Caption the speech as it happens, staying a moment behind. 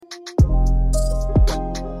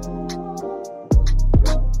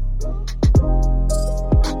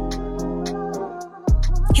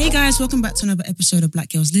welcome back to another episode of Black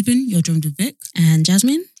Girls Living. You're joined with Vic. And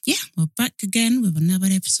Jasmine. Yeah, we're back again with another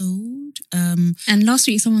episode. And last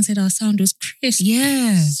week someone said our sound was crisp.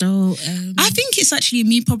 Yeah. So I think it's actually a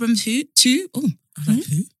me problem too. Oh, I like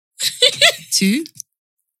who? Too.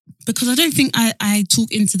 Because I don't think I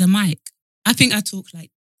talk into the mic. I think I talk like.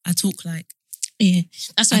 Yeah.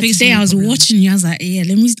 That's why today I was watching you. I was like, yeah,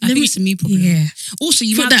 let me. I think it's a me problem. Yeah. Also,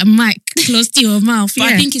 you put that mic close to your mouth. But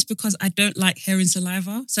I think it's because I don't like hearing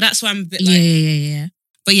saliva. So that's why I'm a bit like. Yeah.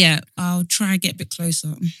 But yeah, I'll try and get a bit closer.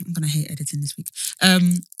 I'm going to hate editing this week. Oh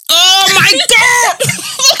my God!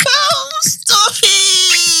 Stop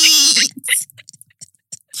it!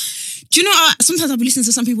 Do you know, sometimes I'll be listening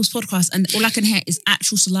to some people's podcasts and all I can hear is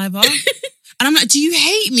actual saliva. And I'm like, do you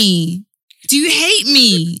hate me? Do you hate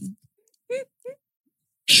me?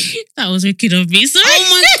 That was wicked of me. Sorry. Oh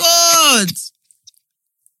my God!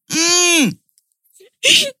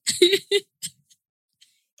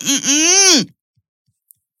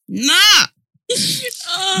 Nah.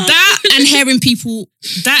 Oh. That and hearing people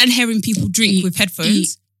drink with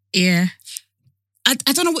headphones. Yeah. I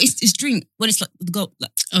don't know what it's drink when it's like the gulp.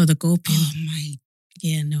 Like, the gulping. Oh my.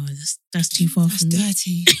 Yeah, no, that's too far from me. That's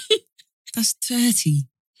dirty. That's dirty.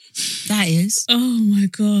 That is. Oh my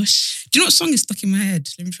gosh. Do you know what song is stuck in my head?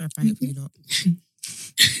 Let me try to find it for you lot.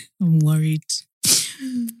 I'm worried.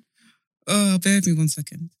 Oh, bear with me 1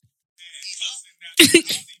 second.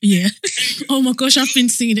 Yeah. Oh my gosh, I've been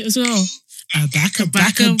singing it as well. A back. A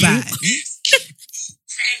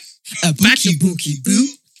bookie bookie boo.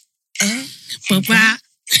 Ba-ba.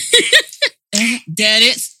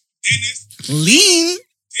 Dennis. Lean.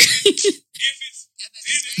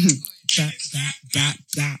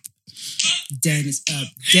 Bap. Dennis up.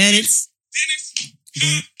 Dennis.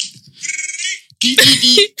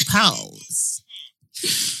 Pause.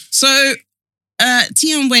 So,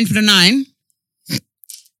 Tion went for the 9.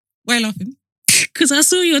 Why are you laughing? Because I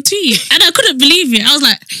saw your tweet and I couldn't believe it. I was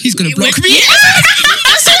like, he's going to block me.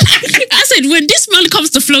 I said, when this man comes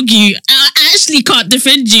to flog you, I actually can't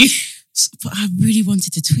defend you. But I really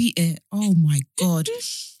wanted to tweet it. Oh my God.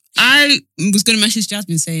 I was going to message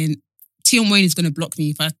Jasmine saying, Tion Wayne is going to block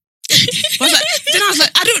me if I was like,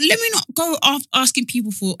 let me not go off asking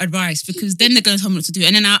people for advice because then they're going to tell me what to do.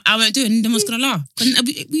 And then I won't do it and then one's going to laugh.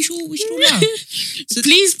 We should all laugh. So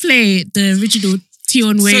please play the original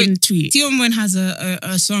Tion Wayne tweet. Tion Wayne has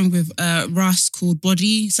a song with Russ called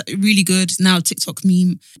Body. It's really good. It's now a TikTok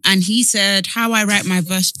meme. And he said, how I write my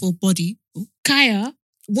verse for Body. Ooh. Kaya,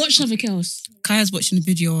 watch something else. Kaya's watching the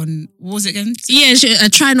video on, what was it again? Yeah, a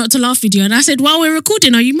try not to laugh video. And I said, while we're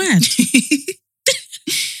recording, are you mad?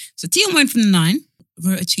 So Tion Wayne from the 9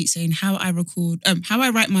 wrote a tweet saying, how I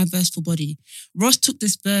write my verse for Body. Ross took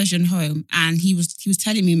this version home and he was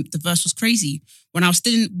telling me the verse was crazy whilst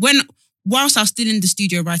I was still in the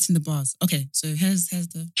studio writing the bars. Okay, so here's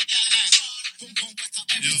the...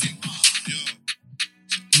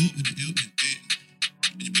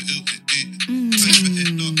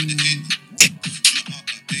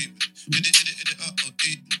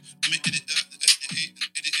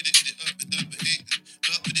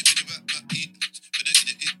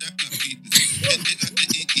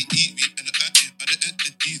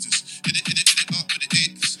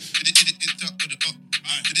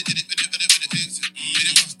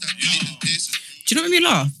 Do you know what made me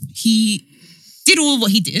laugh? He did all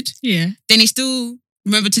what he did. Yeah. Then he still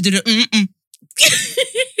remembered to do the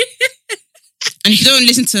And if you don't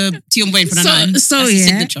listen to Tion Wayne for the 9, that's his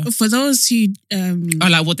signature. For those who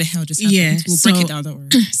like, what the hell just happened? We'll break it down, don't worry.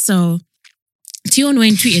 So Tion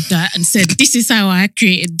Wayne tweeted that and said, this is how I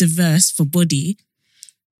created the verse for Body.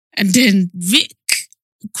 And then Vic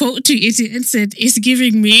quote tweeted it and said, it's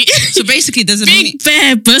giving me so basically there's a big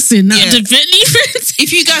bear busting out the Bentley.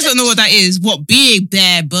 If you guys don't know what that is, what big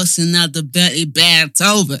bear busting out the Bentley bear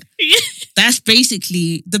over. That's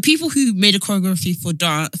basically the people who made a choreography for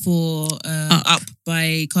Up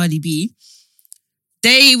by Cardi B.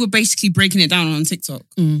 They were basically breaking it down on TikTok.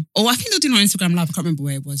 Or I think they're doing it on Instagram Live. I can't remember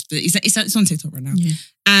where it was, but it's on TikTok right now. Yeah.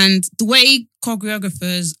 And the way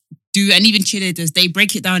choreographers do, and even cheerleaders, they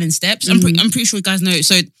break it down in steps. I'm pretty sure you guys know.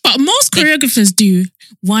 So, but most choreographers do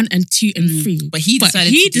 1 and 2 and 3. But he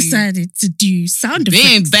decided to do sound effects.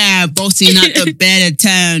 Being bad, boasting out the better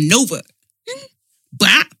town Nova.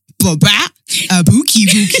 Bah, bah, bah, a bookie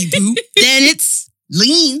boo. Then it's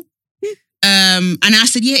lean. And I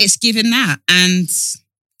said, yeah, it's given that. And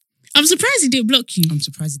I'm surprised he didn't block you. I'm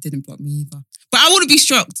surprised he didn't block me either. But I wouldn't be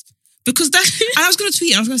shocked. Because that's, and I was going to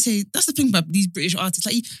tweet, I was going to say, that's the thing about these British artists.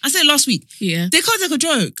 Like I said last week, yeah, they can't take a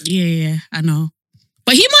joke. Yeah, I know.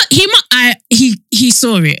 But he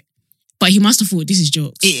saw it, But he must have thought this is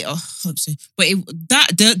jokes. I hope so. But He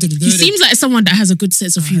seems like someone that has a good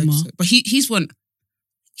sense of humour. So. But he's one.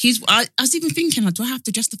 I was even thinking, like, do I have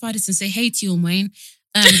to justify this and say, "Hey, Tion Wayne,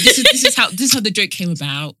 this is how the joke came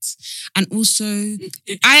about," and also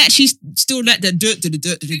I actually still like the dirt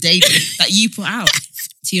day that you put out,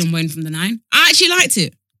 Tion Wayne from the 9. I actually liked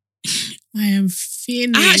it. I am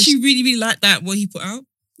finished. I actually really, really liked that what he put out.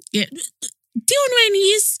 Yeah, Tion Wayne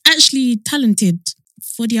is actually talented.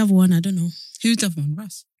 For the other one, I don't know. Who's the other one?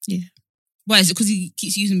 Russ. Yeah. Why is it? Because he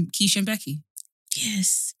keeps using Keisha and Becky.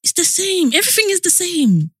 Yes, it's the same. Everything is the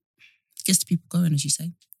same. Gets the people going, as you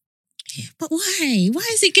say. Yeah, but why? Why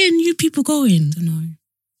is it getting you people going? I don't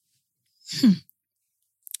know.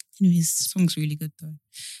 Anyways, the song's really good though.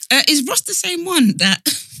 Is Ross the same one that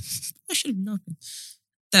I should have been laughing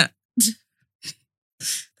that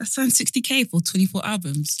signed 60k for 24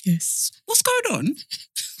 albums? Yes. What's going on?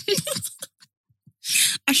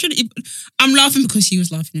 I'm laughing because he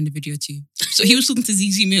was laughing in the video too. So he was talking to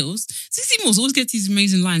ZZ Mills. ZZ Mills always gets these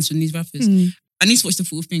amazing lines from these rappers. I need to watch the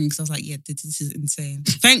full thing because I was like, yeah, this is insane.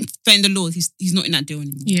 Thank the Lord, he's not in that deal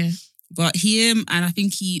anymore. Yeah. But him, and I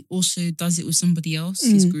think he also does it with somebody else,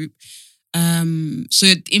 his group.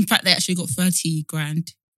 So in fact, they actually got 30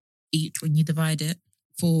 grand each when you divide it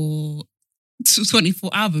for 24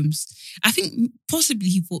 albums. I think possibly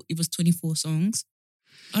he thought it was 24 songs.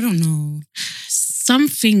 I don't know.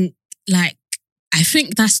 Something like, I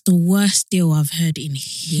think that's the worst deal I've heard in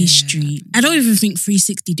history. I don't even think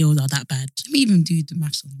 360 deals are that bad. Let me even do the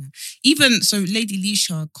maths on that. Even, so Lady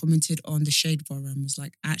Leisha commented on the Shade Bar and was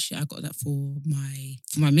like, actually, I got that for my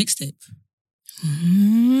mixtape.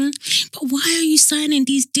 But why are you signing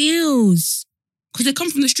these deals? Because they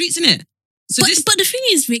come from the streets, innit? So but the thing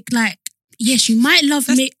is, Vic, like, yes, you might love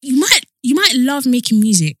making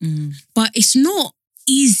music, but it's not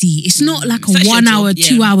easy. It's not like a 1 hour,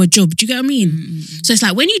 2 hour job. Do you get what I mean? So it's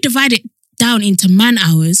like when you divide it down into man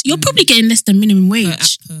hours, you're probably getting less than minimum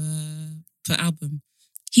wage per album.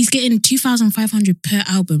 He's getting 2,500 per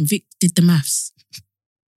album. Vic did the maths.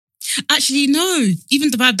 Actually, no. Even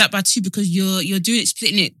divide that by 2 because you're doing it,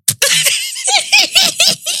 splitting it.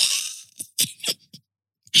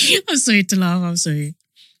 I'm sorry to laugh. I'm sorry.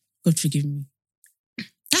 God forgive me.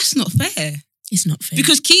 That's not fair. It's not fair.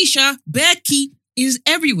 Because Keisha, Becky is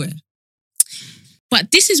everywhere.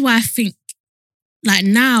 But this is why I think, like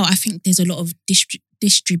now, I think there's a lot of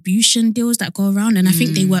distribution deals that go around, and I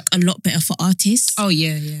think they work a lot better for artists. Oh,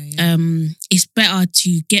 yeah. It's better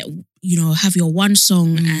to get, have your one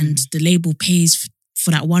song and the label pays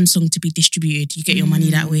for that one song to be distributed. You get your money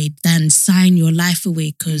that way than sign your life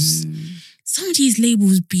away, because some of these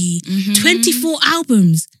labels be 24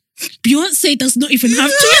 albums. Beyonce does not even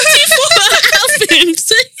have 24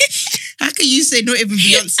 albums. How can you say not even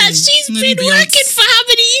Beyonce? And she's been working for how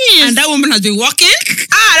many years? And that woman has been working?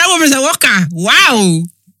 That woman's a worker. Wow.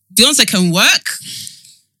 Beyonce can work.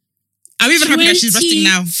 I'm even happy that she's resting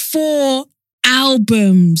now. 4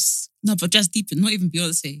 albums. No, but just deep, not even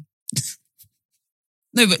Beyonce.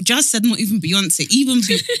 No, but just said not even Beyonce.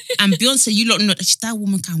 And Beyonce, you lot know that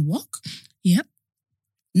woman can walk? Yep.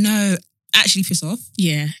 No, actually piss off.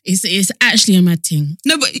 Yeah, it's actually a mad thing.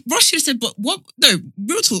 No, but Ross should have said, but what? No,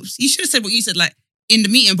 real talk. You should have said what you said, like, in the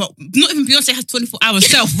meeting, but not even Beyonce has 24 hours.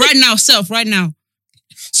 Self, right now.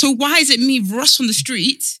 So why is it me, Ross from the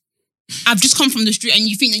street? I've just come from the street and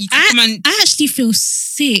you think that you can come and... I actually feel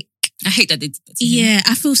sick. I hate that they did that to him. Yeah,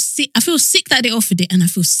 I feel sick. I feel sick that they offered it, and I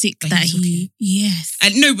feel sick that he... Okay. Yes.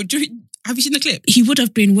 No, but have you seen the clip? He would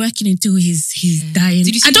have been working until he's dying.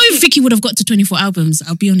 I don't even think he would have got to 24 albums,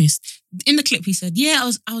 I'll be honest. In the clip, he said,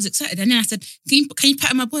 yeah, I was excited. And then I said, can you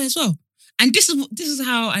pattern my boy as well? And this is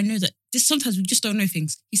how I know that sometimes we just don't know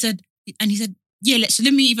things. He said, yeah,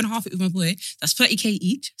 let me even half it with my boy. That's 30k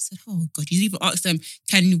each. I said, oh God, you even asked them,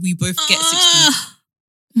 can we both get 60?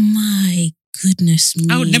 My goodness me.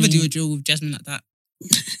 I would never do a deal with Jasmine like that.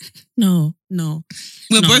 No.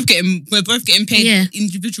 We're both getting paid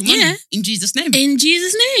individual money. Yeah. In Jesus' name. In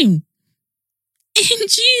Jesus' name. In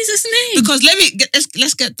Jesus' name. Because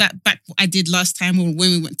let's get that back what I did last time when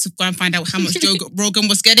we went to go and find out how much Joe Rogan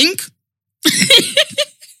was getting.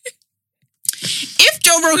 If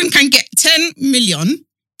Joe Rogan can get 10 million.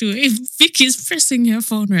 Dude, if Vicky's pressing her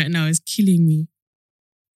phone right now, it's killing me.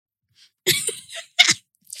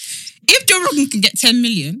 If Joe Rogan can get 10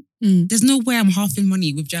 million, there's no way I'm halving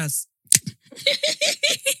money with Jazz.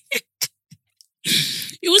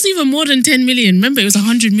 It was even more than 10 million. Remember, it was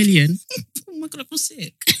 100 million. Oh my God, I feel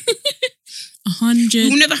sick. 100.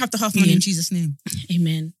 We'll never have to half money in Jesus' name.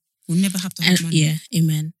 Amen. We'll never have to half money. Yeah,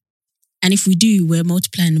 amen. And if we do, we're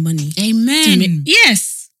multiplying the money. Amen.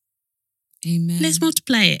 Yes. Amen. Let's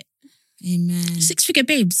multiply it. Amen. 6-figure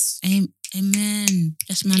babes. Amen.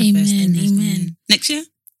 Just manifest. Amen. Next year?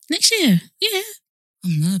 Next year. Yeah.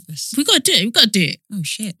 I'm nervous. We got to do it. Oh,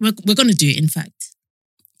 shit. We're going to do it, in fact.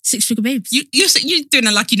 6-figure babes. You're doing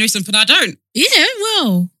it like you know something I don't. Yeah,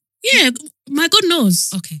 well. Yeah, my God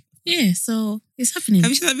knows. Okay. Yeah, so it's happening.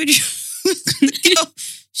 Have you seen that video? The girl,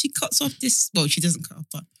 she cuts off this. Well, she doesn't cut off,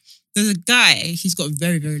 but there's a guy. He's got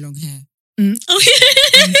very, very long hair. Oh yeah.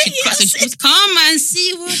 And she cuts it. She goes, "Come and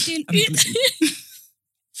see what you."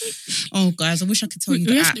 Oh, guys, I wish I could tell you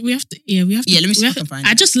that. We have to. Yeah, let me see if I can find it.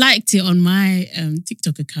 I just liked it on my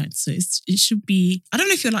TikTok account, so it should be. I don't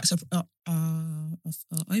know if your likes are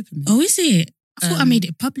open. Oh, is it? I thought I made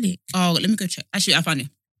it public. Oh, let me go check. Actually, I found it.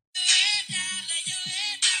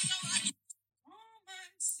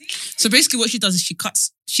 So basically, what she does is she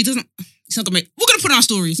cuts. She doesn't. It's not gonna make. We're gonna put it on our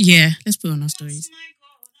stories. Yeah, let's put it on our stories.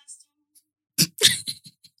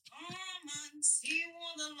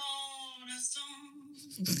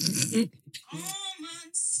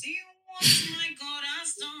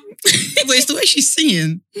 But it's the way she's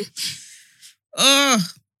singing. Oh,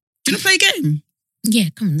 do you want to play a game? Yeah,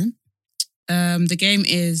 come on then. The game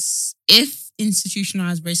is, if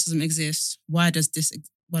institutionalized racism exists, why does this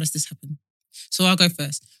happen? So I'll go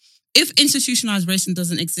first. If institutionalized racism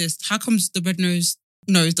doesn't exist, how comes the red nose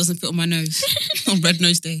doesn't fit on my nose on Red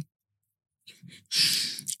Nose Day?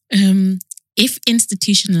 If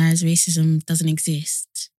institutionalized racism doesn't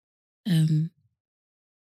exist,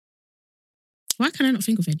 why can I not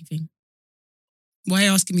think of anything? Why are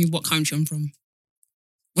you asking me what country I'm from?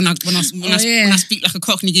 When I speak like a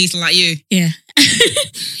Cockney geezer like you. Yeah.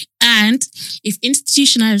 And if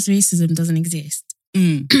institutionalized racism doesn't exist,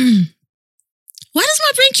 why does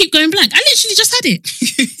my brain keep going blank? I literally just had it.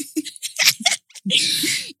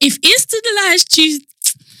 If institutionalized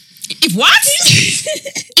If what?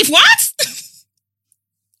 If what?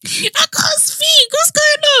 I can't speak. What's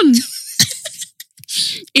going on?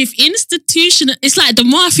 If it's like the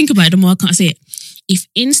more I think about it, the more I can't say it. If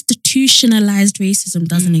institutionalized racism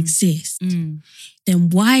doesn't exist, then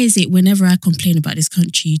why is it whenever I complain about this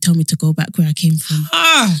country, you tell me to go back where I came from?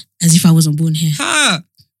 As if I wasn't born here.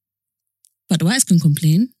 But the whites can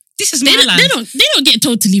complain. This is my land. They don't get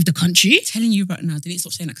told to leave the country. I'm telling you right now, they need to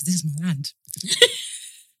stop saying that because this is my land.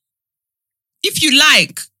 If you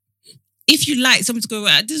like someone to go,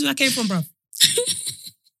 this is where I came from, bro.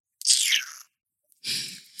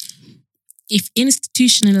 If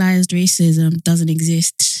institutionalized racism doesn't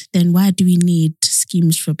exist, then why do we need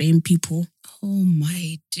schemes for BAME people? Oh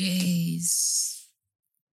my days.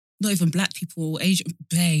 Not even black people, Asian.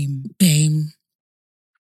 BAME.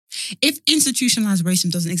 If institutionalized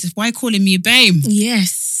racism doesn't exist, why are you calling me a BAME?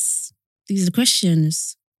 Yes. These are the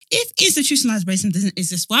questions. If institutionalized racism doesn't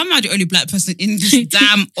exist, why am I the only black person in this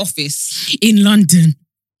damn office? In London.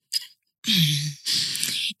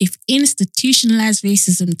 If institutionalized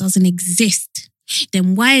racism doesn't exist,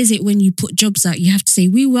 then why is it when you put jobs out, you have to say,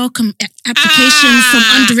 we welcome applications from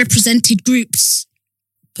underrepresented groups?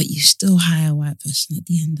 But you still hire a white person at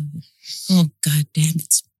the end of it. Oh, God damn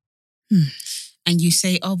it. And you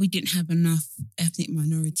say, oh, we didn't have enough ethnic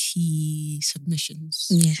minority submissions.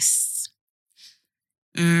 Yes.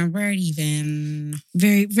 Alrighty then.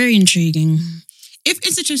 Very, very intriguing. If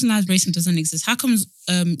institutionalized racism doesn't exist, how comes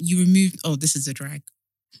you removed? Oh, this is a drag.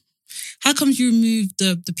 How comes you removed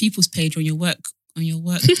the people's page on your work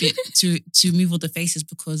bit to remove all the faces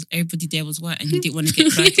because everybody there was white and you didn't want to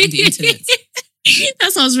get dragged on the internet?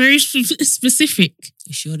 That sounds very specific.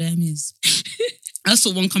 It sure damn is. I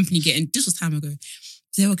saw one company this was time ago.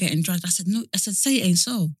 They were getting dragged. I said no. I said say it ain't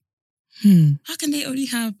so. How can they only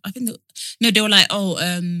have? They were like, oh,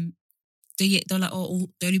 they were like, oh,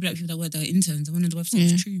 the only black people that were the interns. I wanted the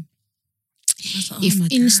website was true. Like, if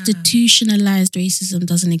institutionalized racism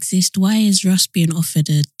doesn't exist, why is Russ being offered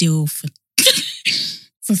a deal for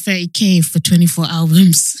 30K for 24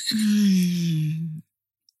 albums?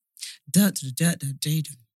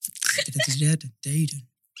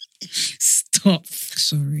 Stop.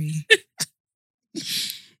 Sorry.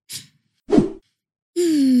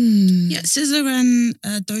 Yeah, SZA and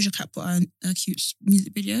Doja Cat put on a cute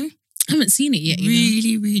music video. I haven't seen it yet.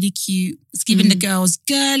 Really, really cute. It's giving the girls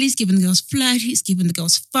girly. It's giving the girls flirty. It's giving the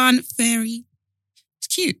girls fun, fairy. It's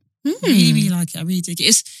cute. Really, really like it. I really dig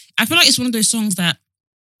it. I feel like it's one of those songs that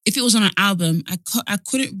if it was on an album, I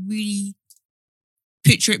couldn't really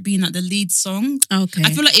picture it being like the lead song. Okay.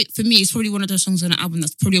 I feel like for me, it's probably one of those songs on an album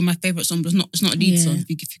that's probably my favourite song, but it's not a lead song, if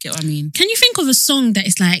you get what I mean. Can you think of a song that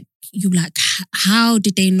is like, you like, how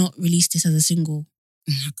did they not release this as a single?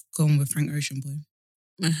 I could go on with Frank Ocean Boy.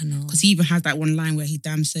 I don't know. Because he even has that one line where he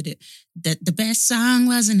damn said it, that the best song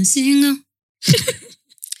wasn't a single.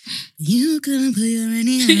 You couldn't put your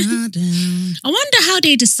anyhow down. I wonder how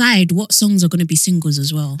they decide what songs are going to be singles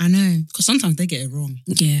as well. I know, because sometimes they get it wrong.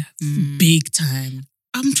 Yeah, big time.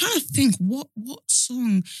 I'm trying to think what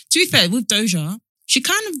song. To be fair, with Doja, she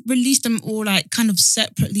kind of released them all like kind of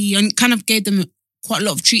separately and kind of gave them quite a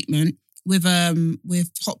lot of treatment with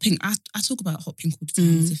Hot Pink. I talk about Hot Pink all the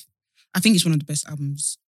time. I think it's one of the best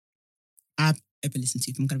albums I've ever listened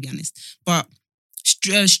to, if I'm going to be honest. But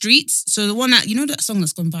Streets, so the one that, you know that song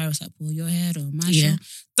that's gone viral, it's like, pull your head or my show?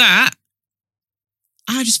 That,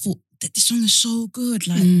 I just thought that this song is so good.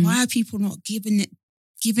 Like, why are people not giving it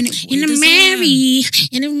what in it a deserves? Mary,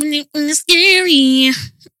 in a scary.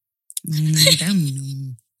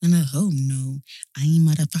 And a home, no. I ain't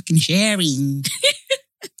motherfucking sharing.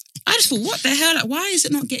 I just thought, what the hell? Like, why is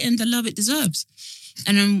it not getting the love it deserves?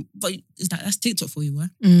 And then, but that's TikTok for you, right?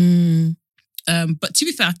 But to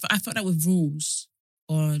be fair, I felt that with Rules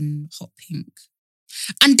on Hot Pink.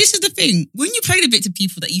 And this is the thing, when you play the bit to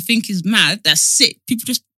people that you think is mad, that's sick,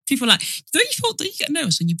 people are like, don't you get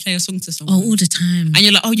nervous when you play a song to someone? Oh, all the time. And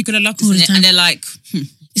you're like, oh, you're gonna love this, All the time. and they're like,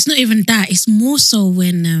 It's not even that. It's more so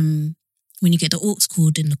when you get the aux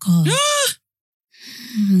cord in the car.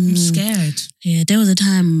 I'm scared. Yeah, there was a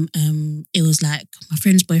time it was like my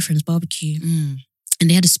friend's boyfriend's barbecue, and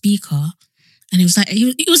they had a speaker, and it was like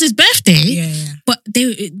it was his birthday. Yeah. But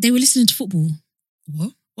they were listening to football.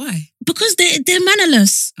 What? Why? Because they're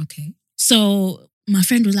mannerless. Okay. So my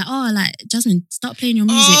friend was like, "Oh, like Jasmine, start playing your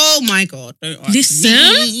music." Oh my God! Don't ask Listen.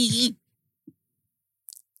 me.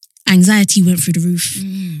 Anxiety went through the roof.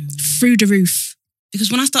 Through the roof. Because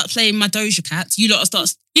when I start playing my Doja Cat, you lot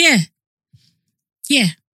start. Yeah.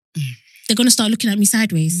 They're gonna start looking at me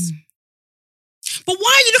sideways. But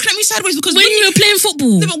why are you looking at me sideways? Because When you were playing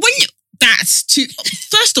football. No, but when you... That's too...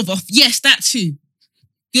 First of all, yes, that too.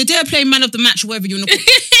 You're there playing man of the match or whatever you want to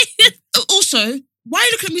call. Also, why are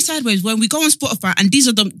you looking at me sideways when we go on Spotify and these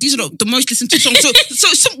are the most listened to songs?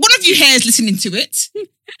 So one of you here is listening to it.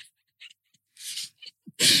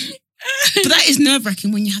 But that is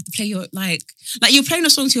nerve-wracking when you have to play your... Like you're playing a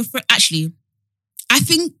song to your friend. Actually, I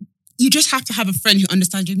think you just have to have a friend who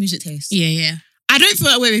understands your music taste. Yeah. I don't feel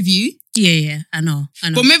that way with you. Yeah. I know.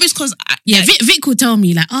 But maybe it's because... Vic will tell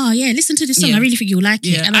me like, oh yeah, listen to this song. Yeah. I really think you'll like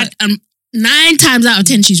it. Yeah. And 9 times out of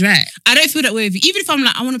 10, she's right. I don't feel that way with you. Even if I'm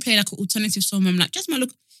like, I want to play like an alternative song, I'm like, just might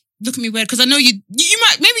look at me weird because I know you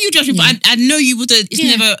might, maybe you judge me, but I know you would. It's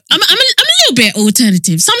never. I'm a little bit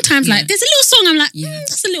alternative. Sometimes like there's a little song I'm like,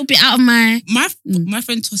 that's a little bit out of my. My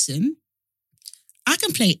friend Tosin, I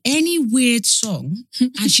can play any weird song,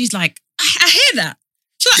 and she's like, I hear that.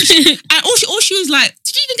 And all she was like,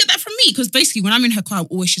 did you even get that from me? Because basically, when I'm in her car, I'm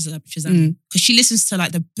always Shazam because she listens to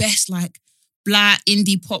like the best like black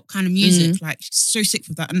indie pop kind of music. Like she's so sick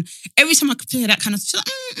with that, and every time I could play that kind of, she's like,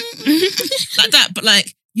 like that. But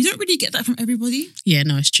like, you don't really get that from everybody. Yeah,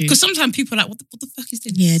 no, it's true. Because sometimes people are like, what the fuck is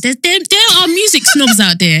this? Yeah, there are music snobs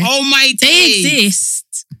out there. Oh my days. They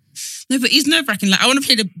exist. No, but it's nerve-wracking. Like, I want to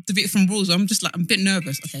play the bit from Rules. I'm just like, I'm a bit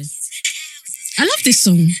nervous. Okay. I love this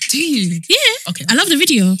song. Do you? Yeah. Okay. I love the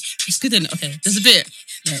video. It's good, isn't it? Okay. There's a bit.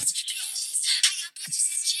 Yeah.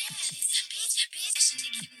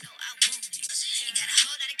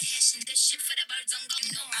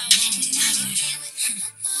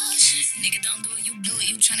 Nigga, don't do it, you do it.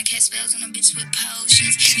 You tryna catch spells on a bitch with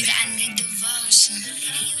potions. Nigga, I need devotion.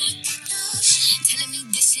 Telling me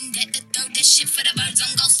this and that, the third, that shit for the birds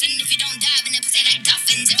on ghosting. If you don't dive in it, pussy like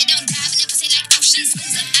dolphins. If you don't dive in it, pussy like oceans.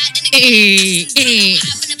 Hey.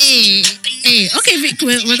 Okay, Vic,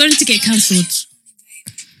 we're going to get cancelled.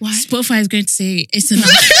 Why? Spotify is going to say it's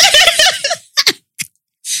enough.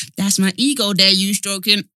 That's my ego there, you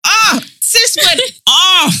stroking. Oh, sis went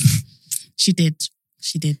off. She did.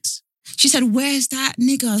 She said, "Where's that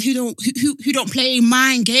nigga who don't play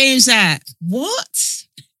mind games at? What?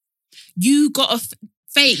 You got a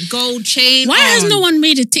fake gold chain? Why has no one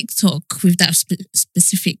made a TikTok with that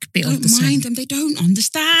specific bit of the song? Don't mind them. They don't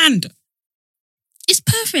understand. It's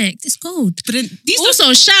perfect. It's gold. But then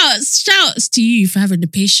also, shouts to you for having the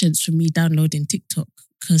patience for me downloading TikTok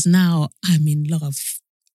because now I'm in love.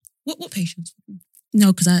 What patience?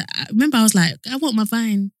 No, because I remember I was like, I want my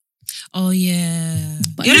Vine. Oh yeah.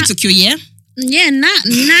 But it only took you a year. Yeah, now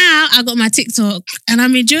I got my TikTok and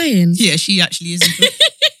I'm enjoying. Yeah, she actually is.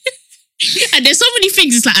 And there's so many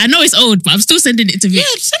things. It's like I know it's old, but I'm still sending it to me. Yeah,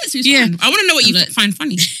 send it to me. Yeah, I want to know what you find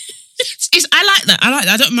funny. I like that.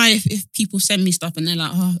 I don't mind if people send me stuff and they're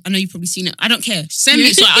like, oh, I know you've probably seen it. I don't care. Send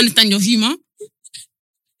me so I understand your humor.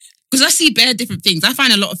 Because I see bare different things. I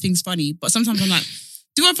find a lot of things funny, but sometimes I'm like,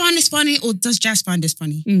 do I find this funny or does Jazz find this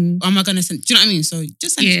funny? Or am I going to send... Do you know what I mean? So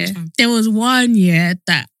just send it. There was one year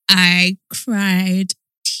that I cried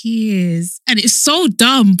tears. And it's so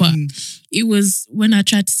dumb, but it was when I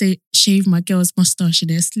tried to shave my girl's mustache in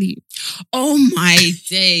her sleep. Oh my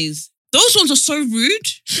days. Those ones are so rude.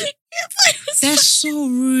 They're so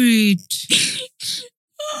rude.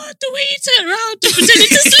 Oh, the way you turn around and pretending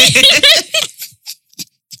to sleep.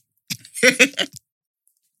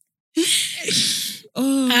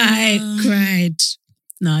 Oh, I cried.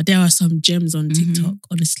 Nah, there are some gems on TikTok,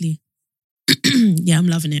 honestly. Yeah, I'm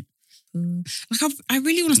loving it. Like I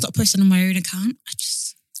really want to start posting on my own account.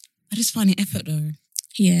 I just find it effort though.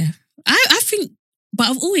 Yeah. I think, but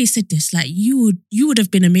I've always said this, like you would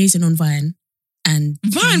have been amazing on Vine. And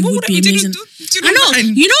Vine, what would I be doing? I know.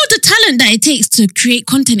 Vine? You know the talent that it takes to create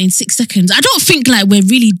content in 6 seconds. I don't think like we're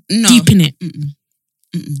really deep in it.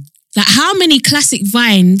 Like how many classic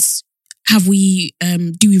Vines have we?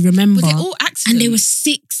 Do we remember? But they're all accidents. And they were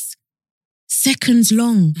 6 seconds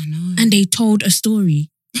long, I know. and they told a story.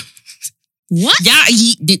 What? Yeah,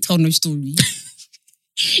 he didn't tell no story.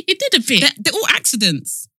 It did a bit. They're all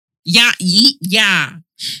accidents. Yeah, yeah.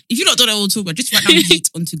 If you don't know what I'm talking about, just write down yeet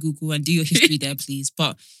onto Google and do your history there, please.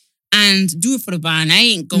 And do it for the band. I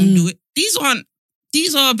ain't gonna do it. These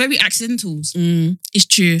are very accidentals. It's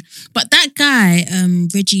true. But that guy,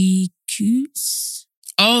 Reggie Coots.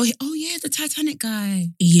 Oh yeah, the Titanic guy.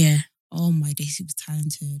 Yeah. Oh my days, he was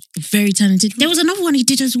talented. Very talented. There was another one he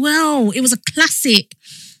did as well. It was a classic.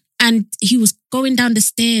 And he was going down the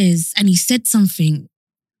stairs and he said something.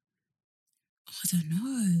 I don't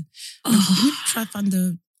know. Let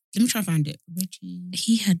me try find it. Reggie.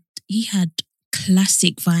 He had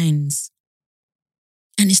classic Vines.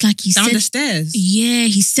 And it's like he down said... the stairs? Yeah,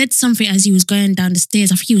 he said something as he was going down the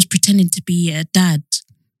stairs. I think he was pretending to be a dad.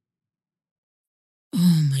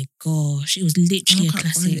 Oh my gosh. It was literally a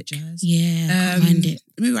classic. Find it, Jazz. Yeah, I can't find it.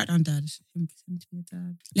 Let me write down dad.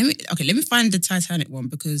 Let me find the Titanic one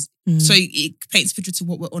because so it paints a picture to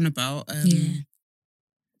what we're on about. Yeah.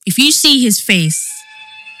 If you see his face,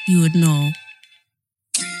 you would know.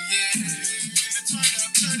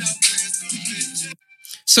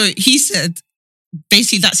 So he said,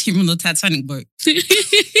 basically that's him on the Titanic boat.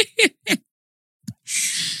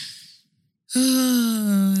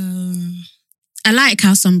 I like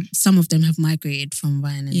how some of them have migrated from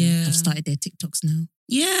Vine and have started their TikToks now.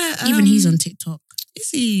 Yeah. Even he's on TikTok. Is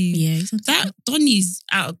he? Yeah, he's on TikTok. That Donny's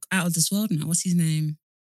out of this world now. What's his name?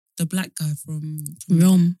 The black guy from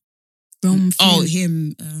Rom. Oh,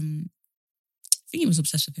 him. I think he was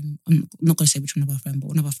obsessed with him. I'm not going to say which one of our friends, but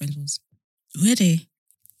one of our friends was. Were they?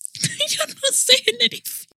 You're not saying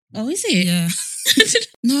anything. Oh, is it? Yeah.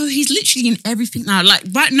 No, he's literally in everything now. Like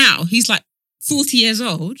right now, he's like 40 years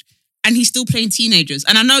old and he's still playing teenagers.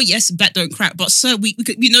 And I know, yes, bet don't crack, but sir, we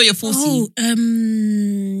know you're 40. Oh,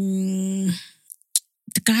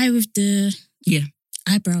 the guy with the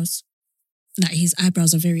eyebrows. Like his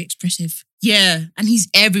eyebrows are very expressive. Yeah, and he's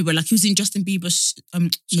everywhere. Like he was in Justin Bieber's,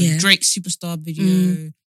 Drake's Superstar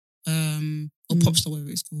video, or Popstar, whatever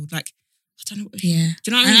it's called. Like I don't know. Do you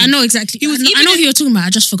know what I mean? I know exactly. I know who you're talking about. I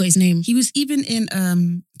just forgot his name. He was even in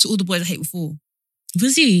To All the Boys I Hate Before.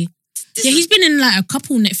 Was he? He's been in like a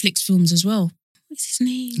couple Netflix films as well. What's his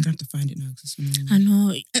name? I'm gonna have to find it now. I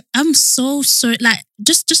know. I'm so sorry. Like,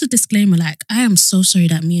 just a disclaimer. Like, I am so sorry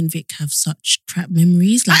that me and Vic have such crap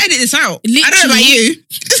memories. Like, I edit this out. I don't know about you.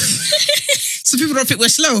 So people don't think we're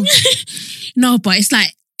slow. No, but it's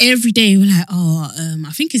like every day we're like,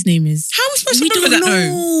 I think his name is. How are we supposed to remember that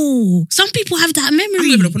though? Some people have that memory. I'm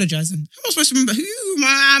even apologising. How am I supposed to remember? Who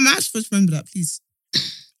am I supposed to remember that? Please.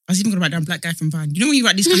 I was even going to write down black guy from Vine. You know when you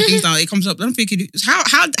write these kind of things down, it comes up. I'm thinking, how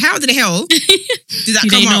the hell did that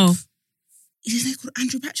come up? Is his name called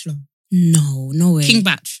Andrew Batchelor? No way. King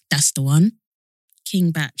Batch. That's the one.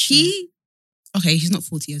 King Batch. Okay, he's not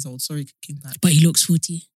 40 years old. Sorry, King Batch. But he looks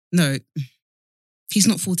 40. No, he's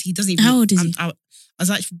not 40. He doesn't even. How old is he? I was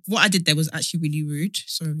actually, what I did there was actually really rude.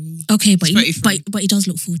 Sorry. Okay, but he does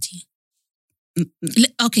look 40.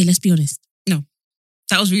 Okay, let's be honest. No,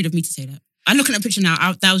 that was rude of me to say that. I'm looking at a picture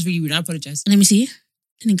now. That was really rude. I apologise. Let me see.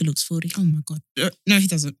 I think it looks 40. Oh my God. No, he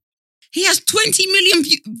doesn't. He has 20 million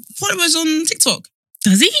followers on TikTok.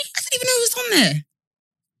 Does he? I didn't even know he was on there.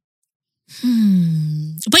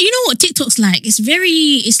 But you know what TikTok's like?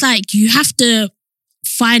 It's like you have to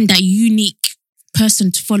find that unique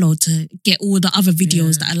person to follow to get all the other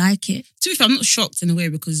videos that are like it. To be fair, I'm not shocked in a way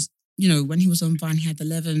because, you know, when he was on Vine, he had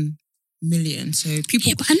 11 million. So people...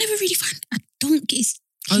 Yeah, but I never really I don't get his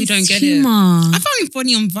you don't get humor. I found him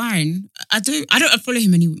funny on Vine. I don't follow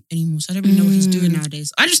him anymore, so I don't really know what he's doing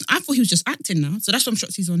nowadays. I thought he was just acting now, so that's why I'm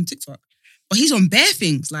shocked he's on TikTok. But he's on bare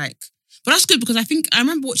things, like... But that's good because I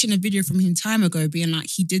remember watching a video from him time ago being like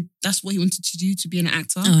that's what he wanted to do, to be an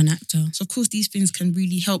actor. Oh, an actor. So of course these things can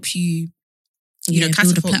really help you, build a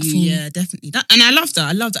catapult platform. you. Yeah, definitely. And I love that.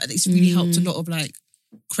 I love that. It's really helped a lot of like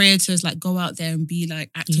creators like go out there and be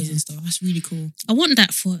like actors and stuff. That's really cool. I want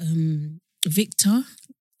that for Victor.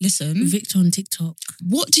 Listen, Victor on TikTok.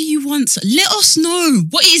 What do you want? Let us know.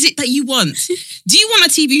 What is it that you want? Do you want a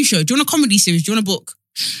TV show? Do you want a comedy series? Do you want a book?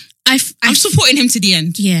 I'm supporting him to the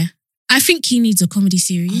end. Yeah. I think he needs a comedy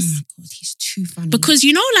series. Oh my God, he's too funny. Because,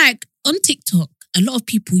 like on TikTok, a lot of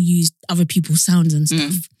people use other people's sounds and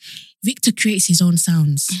stuff. Victor creates his own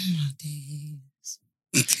sounds. Oh my days.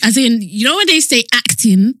 As in, when they say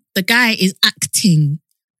acting, the guy is acting.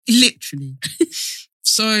 Literally.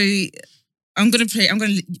 So you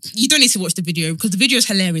don't need to watch the video because the video is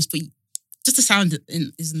hilarious, but just the sound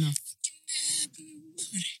is enough.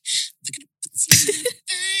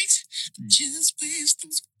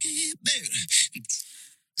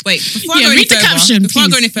 Wait, before I go any further, caption, before I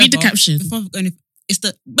go any further, read the caption. Before I go any, it's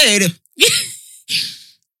the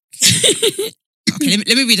okay.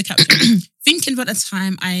 Let me read the caption. Thinking about the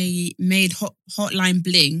time I made Hotline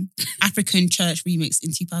Bling African Church remix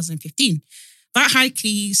in 2015. That high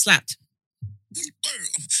key slapped.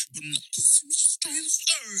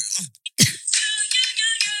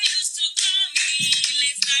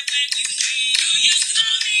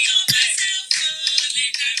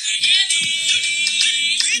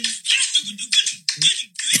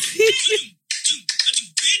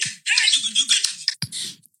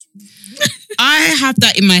 I have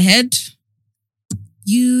that in my head.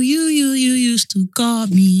 You used to call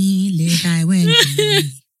me late night when you...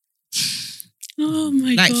 Oh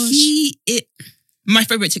my gosh. My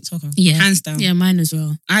favourite TikToker. Yeah. Hands down. Yeah, mine as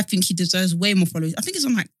well. I think he deserves way more followers. I think he's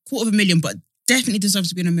on like 250,000, but definitely deserves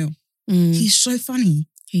to be in a mill. He's so funny.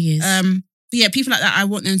 He is. But yeah, people like that, I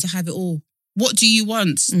want them to have it all. What do you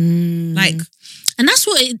want? And that's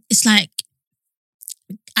what it's like.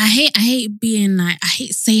 I hate being like, I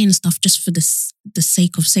hate saying stuff just for the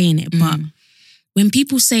sake of saying it. But when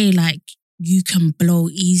people say like, you can blow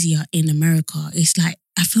easier in America, it's like,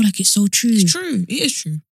 I feel like it's so true. It's true. It is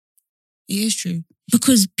true. It is true.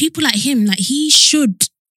 Because people like him, like he should,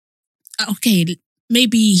 okay,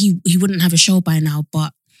 maybe he wouldn't have a show by now,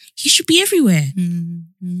 but he should be everywhere.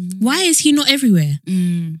 Why is he not everywhere?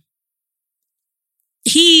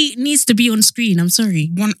 He needs to be on screen. I'm sorry.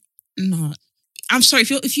 No. I'm sorry.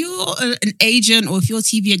 If you're an agent or if you're a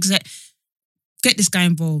TV exec, get this guy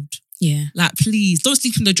involved. Yeah. Like, please, don't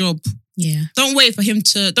sleep on the job. Yeah. Don't wait for him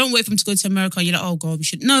to go to America and you're like, oh God, we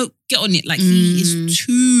should. No, get on it. Like, he is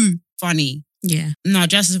too funny. Yeah. No,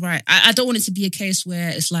 Jazz is right. I don't want it to be a case where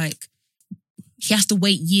it's like, he has to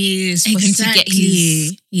wait years for him to get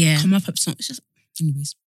his come up something. It's just,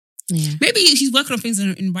 anyways. Yeah. Maybe he's working on things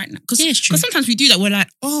in right now. Because sometimes we do that. We're like,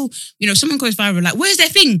 oh, someone goes viral. Like, where's their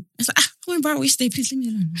thing? It's like, I went viral yesterday. Please leave me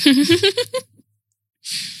alone.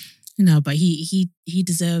 No, but he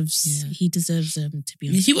deserves to be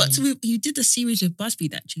on. He did the series with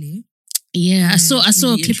BuzzFeed actually. Yeah, I saw a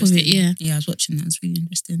clip of it. Yeah, I was watching that. It's really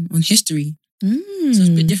interesting on history. So it's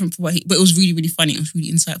a bit different from but it was really, really funny. It was really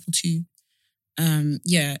insightful too.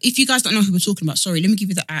 Yeah, if you guys don't know who we're talking about, sorry, let me give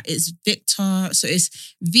you the at. It's Victor. So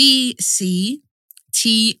it's VCTRKNDA,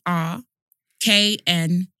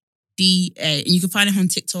 and you can find him on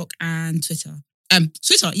TikTok and Twitter.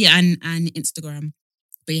 Twitter, yeah, and Instagram.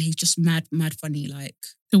 But yeah, he's just mad funny. Like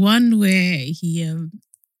the one where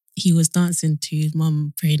he was dancing to his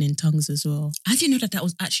mum praying in tongues as well. I didn't know that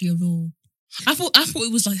was actually a real. I thought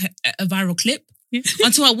it was like a viral clip. Yeah.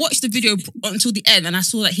 Until I watched the video until the end and I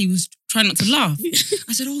saw that he was trying not to laugh.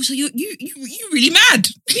 I said, "Oh, so you really mad?"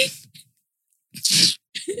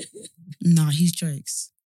 Nah, he's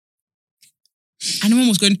jokes. And the one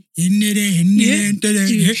was going.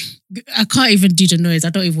 I can't even do the noise. I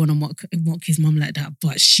don't even want to mock his mum like that.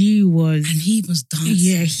 But she was, and he was dancing.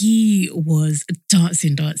 Yeah, he was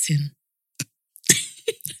dancing. No.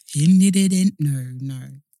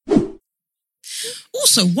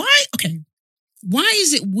 Also, why? Okay. Why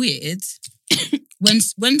is it weird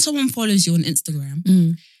when someone follows you on Instagram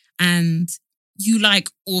and you like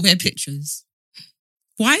all their pictures?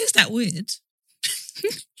 Why is that weird?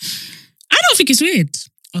 I don't think it's weird.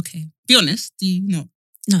 Okay. Be honest. Do you not?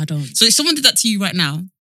 No, I don't. So if someone did that to you right now,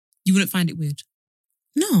 you wouldn't find it weird?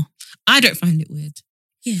 No. I don't find it weird.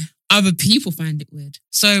 Yeah. Other people find it weird.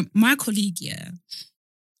 So my colleague, yeah.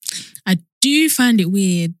 I do find it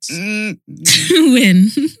weird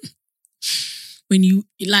when you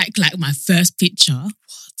like my first picture,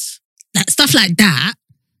 what? Like stuff like that,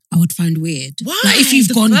 I would find weird. Why? Like if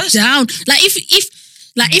you've gone down, like if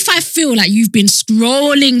Like if I feel like you've been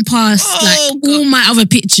scrolling past all my other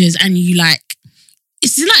pictures and you like,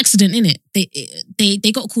 it's an accident, innit?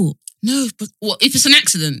 They got caught. No, but if it's an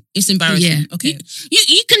accident, it's embarrassing. Yeah. Okay.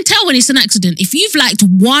 You can tell when it's an accident. If you've liked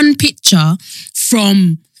one picture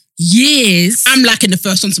from years, I'm liking the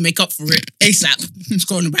first one to make up for it. ASAP. I'm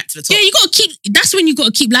scrolling back to the top. Yeah, you gotta keep. That's when you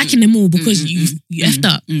gotta keep liking them all because you effed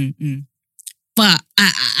up. But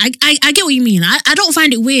I get what you mean. I don't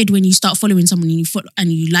find it weird when you start following someone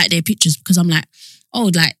and you like their pictures because I'm like, oh,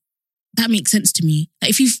 like that makes sense to me. Like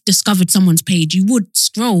if you've discovered someone's page, you would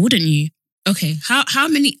scroll, wouldn't you? Okay. How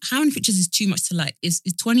many pictures is too much to like? Is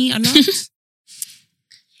 20 a lot?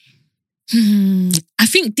 I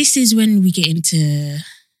think this is when we get into.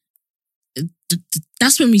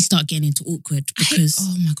 That's when we start getting into awkward because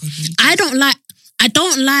oh my God, really? I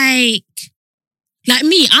don't like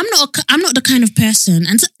me. I'm not the kind of person,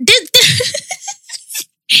 and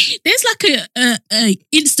there's like a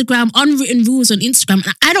Instagram unwritten rules on Instagram,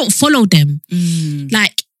 and I don't follow them.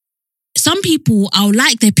 Like some people, I'll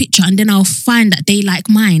like their picture, and then I'll find that they like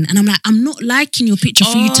mine, and I'm like, I'm not liking your picture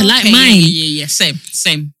for you to like mine. Yeah.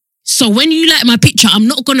 Same. So when you like my picture, I'm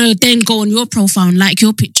not gonna then go on your profile and like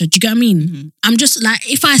your picture. Do you get what I mean? I'm just like,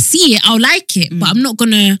 if I see it, I'll like it, but I'm not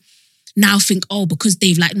gonna now think, oh, because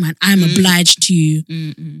they've liked mine, I'm obliged to.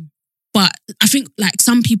 But I think like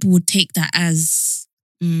some people would take that as,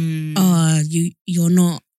 you're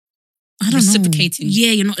not. I don't reciprocating. know.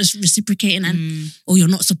 Yeah, you're not reciprocating, and or you're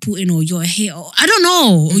not supporting, or you're a hater. I don't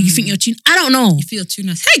know. Or you think you're too. I don't know. You feel too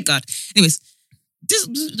nice. Hey God. Anyways.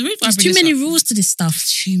 There's too many rules to this stuff.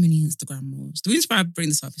 Too many Instagram rules. The reason why I bring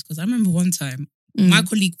this up is because I remember one time my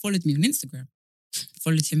colleague followed me on Instagram,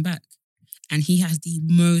 followed him back, and he has the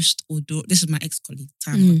most adorable. This is my ex-colleague,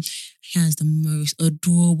 he has the most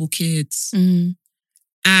adorable kids, and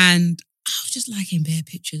I was just liking bare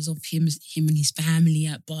pictures of him and his family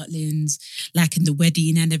at Bartlands, like in the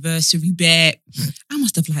wedding anniversary bet. I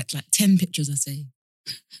must have liked like 10 pictures, I say.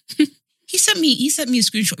 He sent me a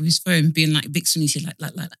screenshot of his phone being like Vixen. He said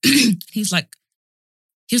like. He was like,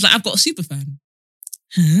 I've got a super fan.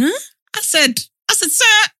 Huh? I said, sir,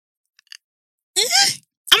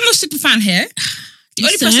 I'm not a super fan here. The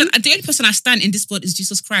only person I stand in this world is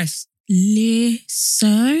Jesus Christ.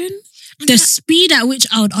 Listen, the speed at which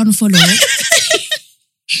I would unfollow,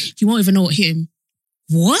 you won't even know what hit him.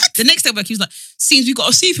 What? The next day back, he was like, seems we got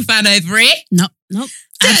a super fan over here. No.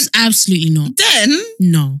 Absolutely not.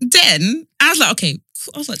 Then I was like, okay.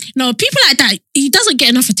 I was like, no, people like that, he doesn't get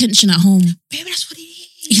enough attention at home. Baby, that's what it is.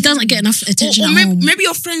 He doesn't get enough attention at home. Maybe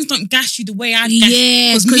your friends don't gas you the way I gas.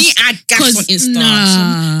 Yeah. Because me, I gas on Insta.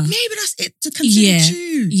 Nah. So maybe that's it to consider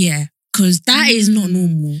too. Yeah. Because that is not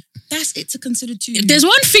normal. That's it to consider too. There's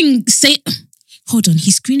one thing, hold on,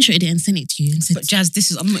 he screenshotted it and sent it to you. And said, but Jazz,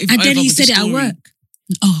 I'm not even and over then he with said the it at story. work.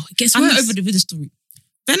 Oh, it gets worse. I'm not over with the story.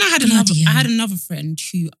 Then I had another friend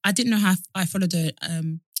who I didn't know how I followed her.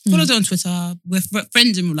 Followed her on Twitter. We're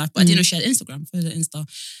friends in real life, but I didn't know she had Instagram. Followed her Insta,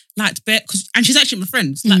 liked bare, and she's actually my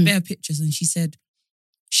friend. Like bare pictures, and she said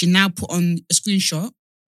she now put on a screenshot,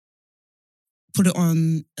 put it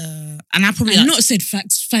on, and I probably not said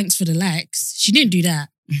thanks for the likes. She didn't do that.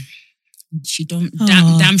 She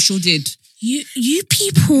damn sure did. You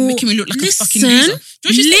people making me look like a fucking loser.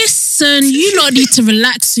 Listen, you lot need to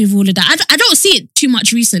relax with all of that. I don't see it too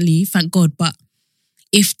much recently, thank God. But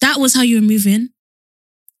if that was how you were moving,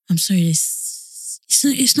 I'm sorry, it's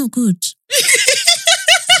not good.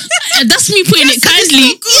 That's me putting it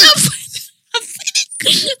kindly.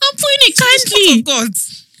 I'm putting it kindly. Of God.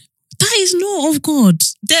 That is not of God.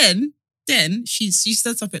 Then she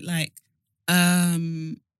said something like,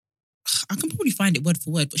 I can probably find it word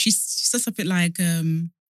for word, but she said something like,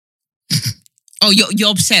 oh, you're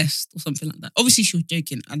obsessed or something like that. Obviously, she was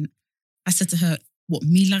joking, and I said to her, "What,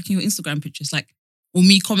 me liking your Instagram pictures, like, or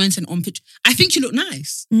me commenting on pictures? I think you look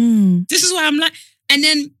nice. This is why I'm like." And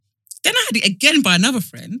then I had it again by another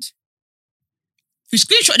friend who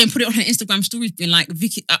screenshotted and put it on her Instagram stories, being like,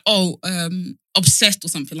 "Vicky, obsessed" or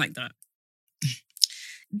something like that.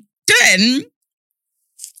 Then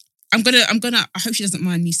I'm gonna. I hope she doesn't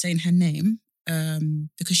mind me saying her name,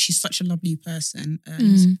 because she's such a lovely person.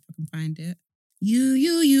 Let's see if I can find it. You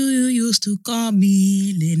used to call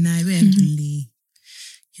me Lena randomly.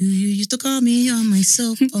 You used to call me on my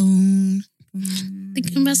cell phone.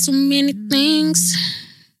 Thinking about so many things.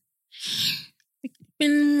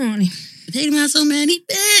 In the morning. Thinking about so many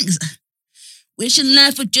things. Wishing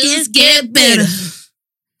life would just get better.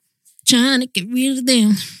 Trying to get rid of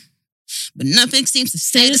them. But nothing seems to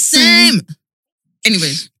stay the same.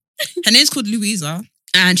 Anyways, her name's called Louisa,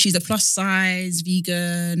 and she's a plus size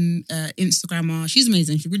vegan Instagrammer. She's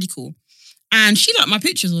amazing. She's really cool. And she liked my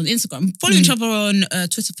pictures on Instagram. Following each other on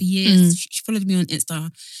Twitter for years. She followed me on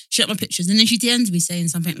Insta. She liked my pictures. And then she DM'd me saying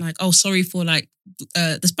something like, oh, sorry for like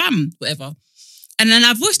the spam, whatever. And then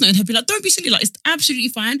I voice noted her, be like, don't be silly, like it's absolutely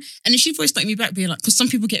fine. And then she voice noted me back, being like, because some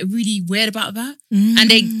people get really weird about that.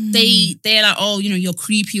 And they're like, oh, you know, you're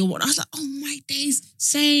creepy or what. I was like, oh my days,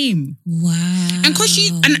 same. Wow. And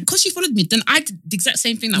because she followed me, then I did the exact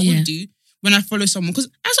same thing that I would do when I follow someone. Because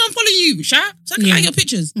that's why I'm following you, Sha. So I can like your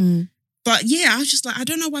pictures. But yeah, I was just like, I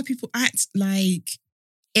don't know why people act like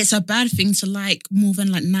it's a bad thing to like more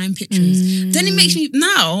than like 9 pictures. Then it makes me,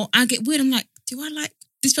 now I get weird. I'm like, do I like,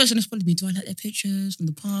 this person has followed me, do I like their pictures from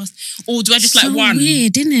the past? Or do I just like one? So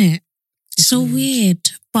weird, isn't it? It's so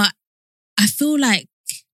weird. But I feel like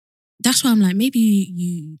that's why I'm like, maybe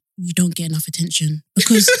you don't get enough attention.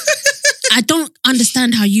 Because I don't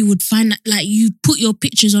understand how you would find that, like you put your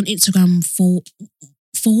pictures on Instagram for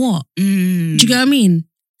what? Do you get what I mean?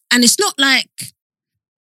 And it's not like,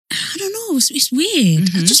 I don't know, it's weird.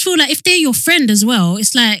 I just feel like if they're your friend as well,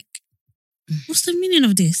 it's like, what's the meaning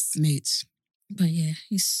of this? Mate. But yeah,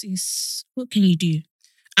 it's what can you do?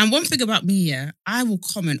 And one thing about me, yeah, I will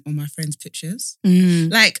comment on my friends' pictures.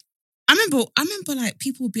 Like, I remember like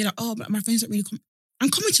people would be like, oh, but my friends don't really comment. I'm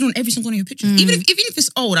commenting on every single one of your pictures. Even if it's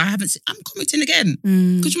old, I haven't seen, I'm commenting again.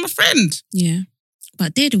 Because you're my friend. Yeah.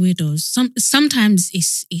 But they're the weirdos. Sometimes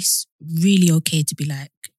it's really okay to be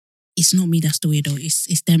like, it's not me that's the weirdo,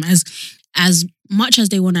 it's them. As much as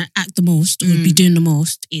they want to act the most or be doing the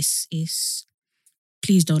most, it's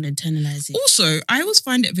please don't internalize it. Also, I always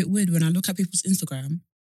find it a bit weird when I look at people's Instagram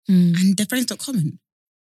and their friends don't comment.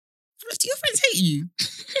 I'm like, do your friends hate you?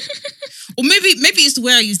 Or maybe it's the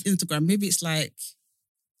way I use Instagram. Maybe it's like,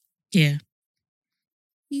 yeah.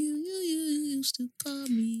 You used to call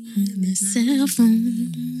me on the cell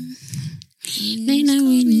phone. Late night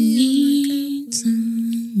when you need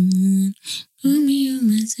someone. Call me on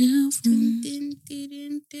my cell phone.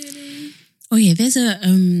 Oh yeah, there's a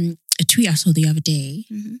tweet I saw the other day,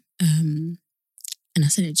 and I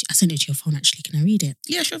sent it to your phone. Actually, can I read it?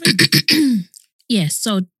 Yeah, sure thing. Yeah.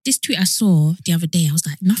 So this tweet I saw the other day, I was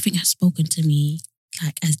like, nothing has spoken to me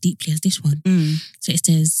like as deeply as this one. So it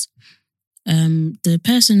says, the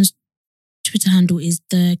person's Twitter handle is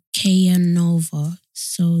the Kayanova.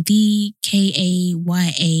 So the Kayanova.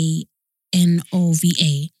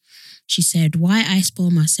 She said, why I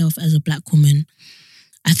spoil myself as a black woman.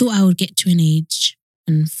 I thought I would get to an age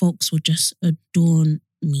and folks would just adore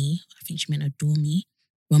me. I think she meant adore me.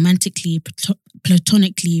 Romantically,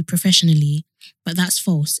 platonically, professionally. But that's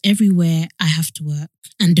false. Everywhere I have to work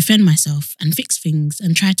and defend myself and fix things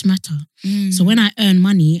and try to matter. So when I earn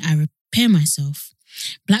money, I repair myself.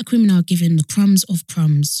 Black women are given the crumbs of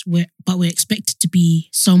crumbs, but we're expected to be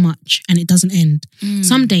so much and it doesn't end.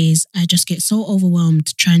 Some days I just get so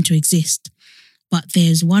overwhelmed trying to exist. But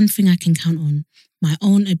there's one thing I can count on, my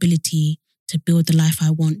own ability to build the life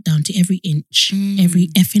I want down to every inch, every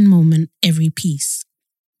effing moment, every piece.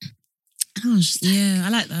 And I was just like, yeah, I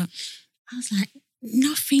like that. I was like,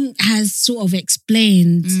 nothing has sort of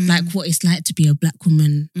explained like what it's like to be a black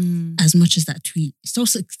woman as much as that tweet. So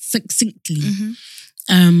succinctly.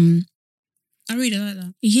 I really like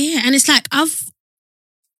that. Yeah, and it's like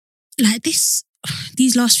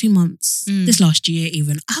these last few months, this last year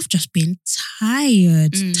even, I've just been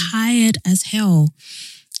tired as hell.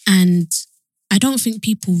 And I don't think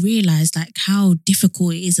people realise like how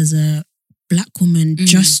difficult it is as a black woman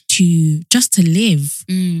just to live.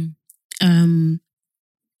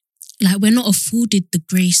 Like we're not afforded the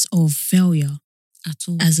grace of failure at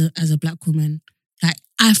all as a black woman. Like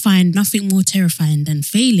I find nothing more terrifying than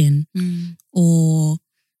failing or,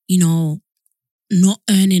 you know, not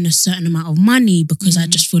earning a certain amount of money because I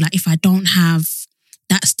just feel like if I don't have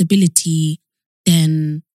that stability,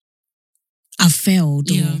 then I've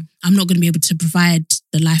failed or I'm not going to be able to provide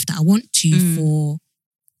the life that I want to for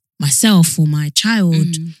myself or my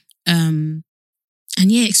child. And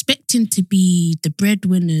yeah, expecting to be the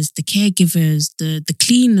breadwinners, the caregivers, the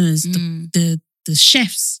cleaners, the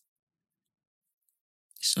chefs.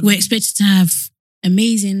 We're expected to have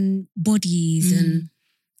amazing bodies and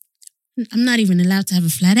I'm not even allowed to have a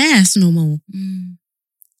flat ass no more.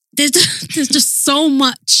 There's just so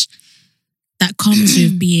much that comes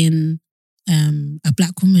with being a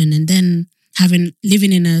black woman and then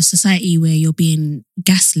living in a society where you're being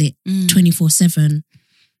gaslit 24/7,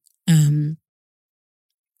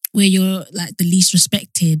 where you're like the least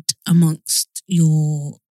respected amongst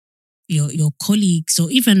your colleagues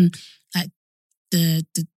or even like the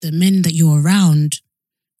men that you're around.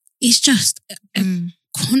 It's just a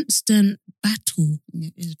constant battle.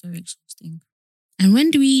 It is very exhausting. And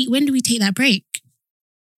when do we take that break?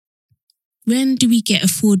 when do we get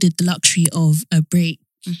afforded the luxury of a break?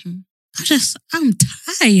 I'm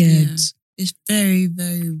tired. Yeah. It's very,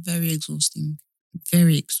 very, very exhausting.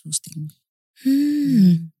 Very exhausting.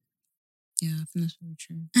 Yeah, I think that's very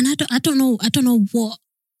true. And I don't know what,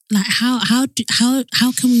 like how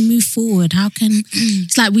can we move forward? How can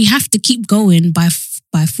it's like we have to keep going by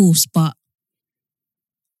force, but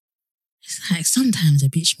it's like sometimes a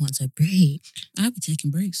bitch wants a break. I'll be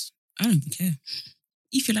taking breaks. I don't even care.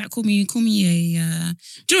 If you like, call me a. Do you know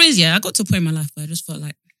what it is? Yeah, I got to a point in my life where I just felt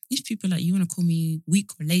like if people like you want to call me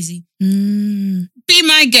weak or lazy, be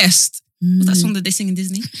my guest. What's that song that they sing in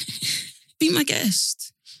Disney? Be my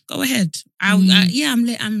guest. Go ahead. I'm gonna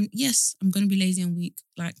be lazy and weak.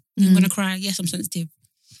 Like I'm gonna cry. Yes, I'm sensitive.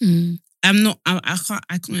 I'm not. I can't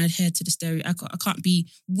adhere to the stereo. I can't be.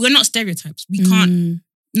 We're not stereotypes. We can't.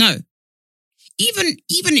 No. Even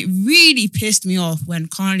it really pissed me off when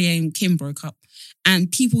Kanye and Kim broke up,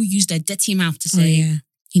 and people used their dirty mouth to say,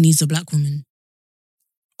 he needs a black woman.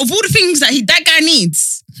 Of all the things that that guy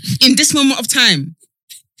needs in this moment of time.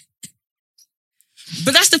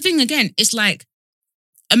 But that's the thing again. It's like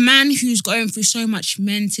a man who's going through so much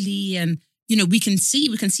mentally, and we can see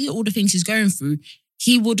all the things he's going through.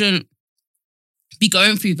 He wouldn't be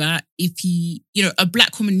going through that if he, a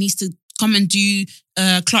black woman needs to come and do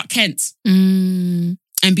Clark Kent and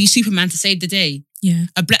be Superman to save the day. Yeah.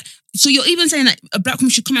 So you're even saying that a black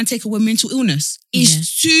woman should come and take away mental illness?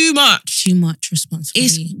 It's too much. Too much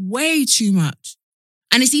responsibility. It's way too much.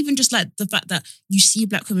 And it's even just like the fact that you see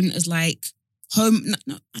black women as like home.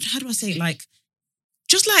 No, how do I say it? Like,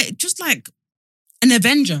 just like an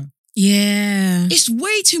avenger. Yeah. It's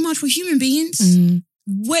way too much for human beings.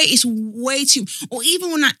 It's way too. Or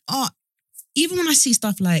even when I see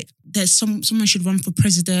stuff like there's someone should run for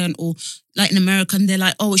president, or like in America, and they're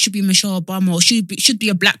like, it should be Michelle Obama, or should be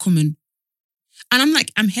a black woman. And I'm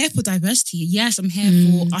like, I'm here for diversity. Yes, I'm here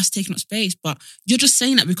for us taking up space, but you're just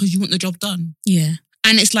saying that because you want the job done. Yeah.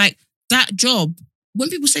 And it's like that job. When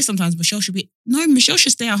people say sometimes Michelle should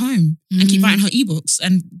stay at home and keep writing her ebooks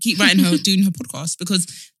and keep writing doing her podcast,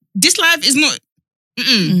 because this life is not.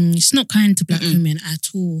 It's not kind to black women at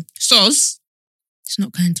all. Soz. It's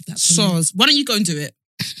not kind to black women. Soz. Why don't you go and do it?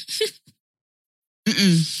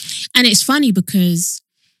 And it's funny because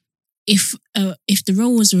if the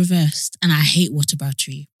role was reversed, and I hate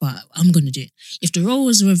whataboutery, but I'm gonna do it. If the role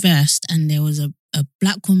was reversed and there was a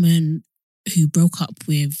black woman who broke up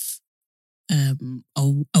with a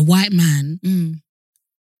white man,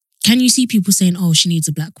 can you see people saying, she needs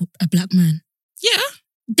a black man? Yeah.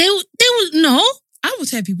 They will no. I will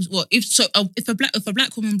tell people if a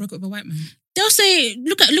black woman broke up with a white man, they'll say,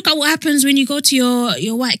 look at what happens when you go to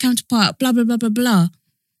your white counterpart, blah blah blah blah blah.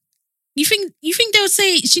 You think they'll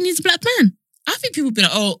say she needs a black man? I think people will be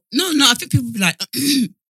like, no. I think people will be like,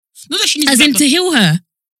 not that she needs as a black in to heal her.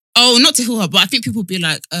 Oh, not to heal her, but I think people will be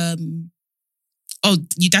like,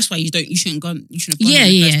 that's why you shouldn't have gone in the first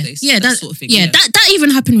place. Yeah, that sort of thing. Yeah, that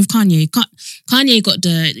even happened with Kanye. Kanye got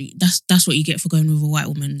that's what you get for going with a white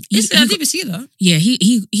woman. I didn't even see that. Yeah,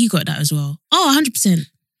 he got that as well.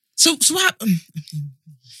 100%. So what happened?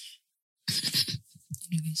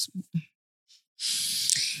 Anyways.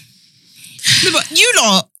 No, but you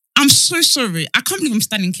lot, I'm so sorry. I can't believe I'm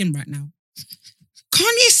standing Kim right now.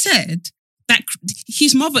 Kanye said that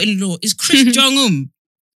his mother-in-law is Chris Jong-un.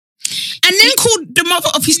 And then called the mother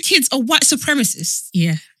of his kids a white supremacist.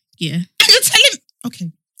 Yeah. And you're telling...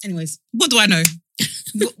 Okay, anyways. What do I know?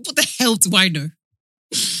 what the hell do I know?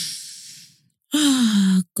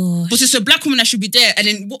 Oh, gosh. But it's a black woman that should be there. And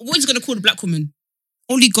then what is going to call the black woman?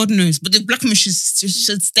 Only God knows. But the black woman should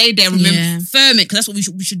stay there. Remember, firm it, because that's what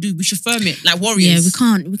we should do. We should firm it like warriors. Yeah, we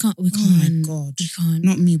can't. Oh my God. We can't.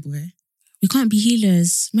 Not me, boy. We can't be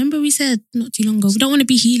healers. Remember we said not too long ago, we don't want to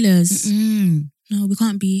be healers. No, we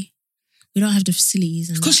can't be. We don't have the facilities.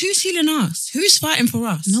 Because who's healing us? Who's fighting for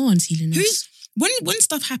us? No one's healing us. When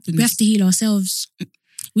stuff happens, we have to heal ourselves.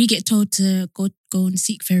 We get told to go and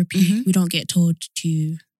seek therapy. We don't get told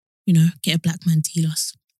to, get a black man to heal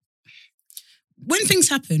us. When things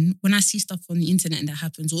happen, when I see stuff on the internet and that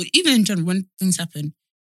happens, or even in general, when things happen,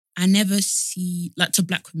 I never see, like to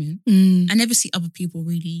black women, I never see other people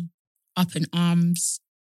really up in arms.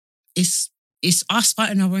 It's us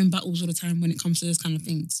fighting our own battles all the time when it comes to those kind of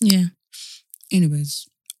things. Yeah. Anyways,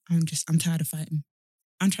 I'm tired of fighting.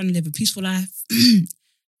 I'm trying to live a peaceful life.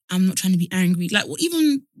 I'm not trying to be angry. Like,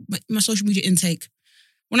 even my social media intake,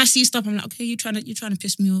 when I see stuff, I'm like, okay, you're trying to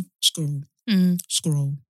piss me off. Scroll.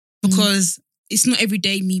 Because it's not every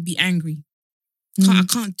day me be angry. I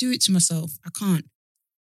can't do it to myself. I can't.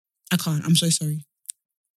 I'm so sorry.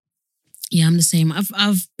 Yeah, I'm the same.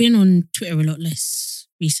 I've been on Twitter a lot less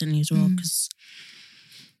recently as well because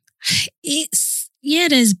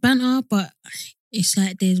there's banter, but it's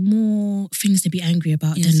like there's more things to be angry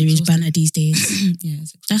about than there is banter these days.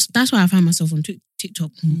 That's why I find myself on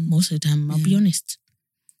TikTok most of the time. I'll be honest.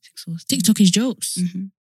 TikTok is jokes,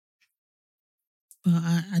 but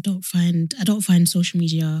I don't find social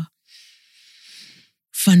media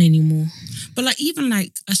fun anymore. But like even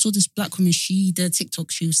like I saw this black woman, she did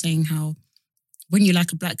TikTok, she was saying how when you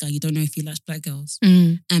like a black guy, you don't know if he likes black girls.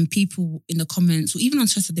 And people in the comments, or even on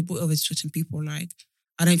Twitter, they brought it over to Twitter and people were like,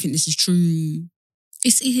 I don't think this is true. I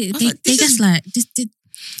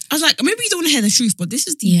was like, maybe you don't want to hear the truth, but this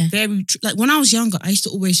is the very truth. Like when I was younger, I used to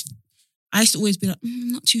always be like,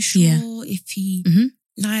 I'm not too sure if he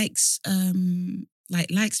likes me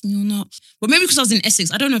or not. But maybe because I was in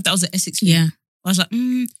Essex, I don't know if that was an Essex thing. Yeah. I was like,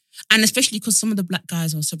 and especially because some of the black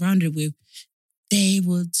guys I was surrounded with, they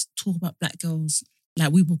would talk about black girls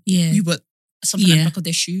like we were something like back of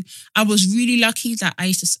their shoe. I was really lucky that I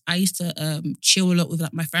used to chill a lot with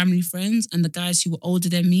like my family friends and the guys who were older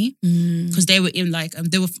than me because they were in like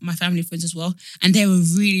they were my family friends as well, and they were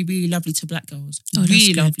really, really lovely to black girls.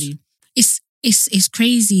 Really lovely. It's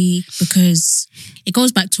crazy because it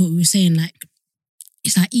goes back to what we were saying. Like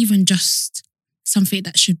it's like even just something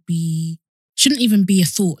that shouldn't even be a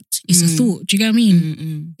thought. It's a thought. Do you get what I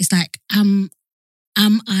mean? It's like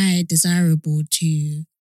am I desirable to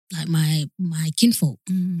like my kinfolk?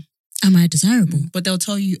 Am I desirable? But they'll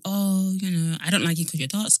tell you, oh, I don't like you because you're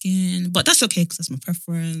dark skinned, but that's okay because that's my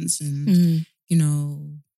preference, and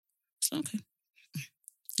it's okay.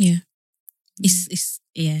 Yeah,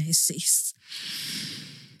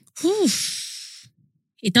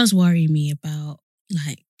 it does worry me about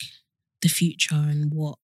like the future and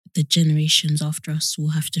what the generations after us will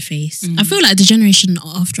have to face. I feel like the generation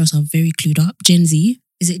after us are very clued up. Gen Z.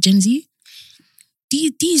 Is it Gen Z?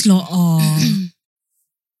 These lot are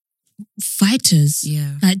fighters.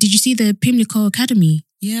 Yeah. Like, did you see the Pimlico Academy?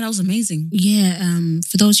 Yeah, that was amazing. Yeah.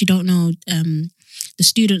 For those who don't know, the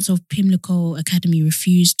students of Pimlico Academy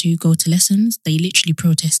refused to go to lessons. They literally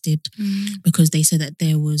protested because they said that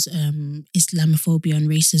there was Islamophobia and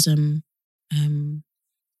racism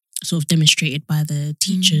sort of demonstrated by the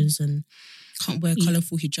teachers, and can't wear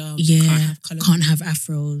colourful hijab. Yeah, can't have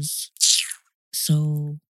afros.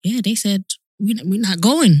 So yeah, they said we're not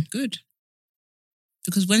going. Good,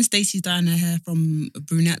 because when Stacey's dyeing her hair from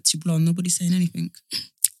brunette to blonde, nobody's saying anything.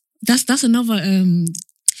 That's another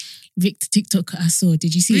Victor TikTok I saw.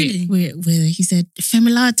 Did you see it? Where he said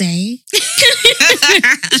Femilade,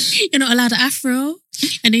 you're not allowed an afro.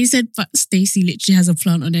 And then he said, but Stacey literally has a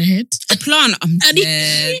plant on her head. A plant? I'm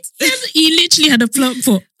dead. He literally had a plant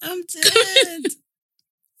pot. I'm dead.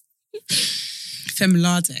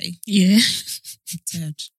 Femilade. Yeah. I'm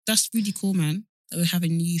dead. That's really cool, man, that we're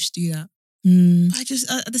having youths do that. But I just,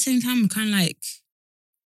 at the same time, I'm kind of like,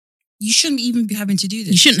 you shouldn't even be having to do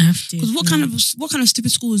this. You shouldn't have to. Because what kind of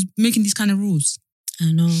stupid school is making these kind of rules?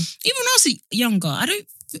 I know. Even when I was younger,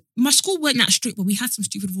 my school weren't that strict, but we had some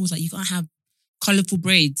stupid rules like you can't have colourful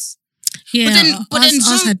braids. Yeah, but then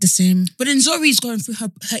ours had the same. But then Zori's going through her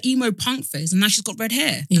emo punk phase and now she's got red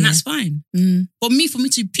hair. And that's fine. But for me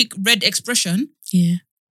to pick red expression, I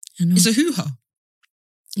know. It's a hoo-ha.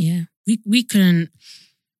 Yeah. We couldn't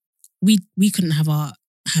have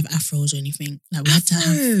afros or anything. Like we had to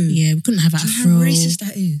have, we couldn't have an afro. How racist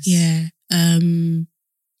that is. Yeah.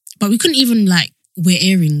 But we couldn't even like wear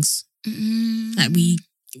earrings. Like we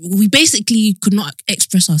basically could not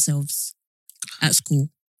express ourselves at school.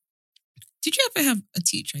 Did you ever have a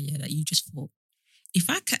teacher, that you just thought, if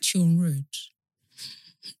I catch you on road,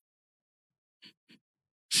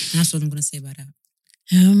 that's what I'm going to say about that?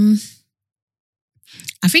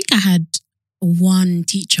 I think I had one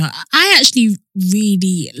teacher. I actually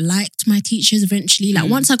really liked my teachers eventually. Like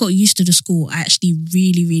once I got used to the school, I actually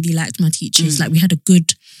really, really liked my teachers. Like we had a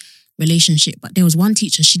good relationship. But there was one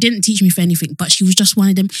teacher, she didn't teach me for anything, but she was just one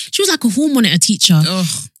of them. She was like a hall monitor teacher. Ugh.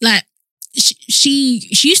 Like she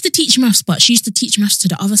used to teach maths, but she used to teach maths to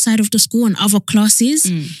the other side of the school and other classes.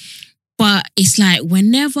 But it's like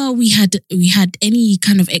whenever we had any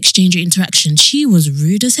kind of exchange or interaction, she was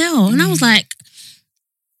rude as hell. And I was like,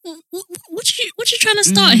 what you trying to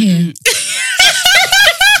start here?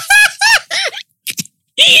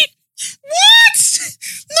 What?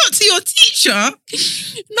 Not to your teacher?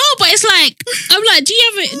 No, but it's like, I'm like, do you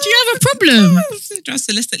have a problem?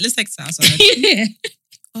 Let's take this outside. Yeah.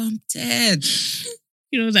 Oh, I'm dead.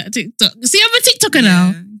 You know that TikTok. See, I'm a TikToker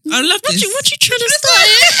now. I love this. What you trying to start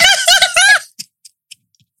here?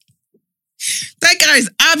 That guy is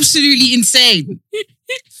absolutely insane.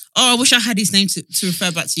 Oh, I wish I had his name to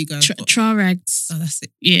refer back to you guys. Trarags. Oh, that's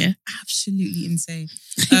it. Yeah. Absolutely insane.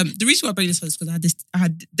 The reason why I bring this up is because I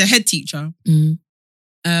had the head teacher.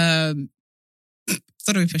 I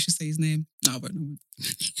don't know if I should say his name. No, I won't know.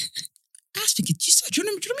 I was thinking, do you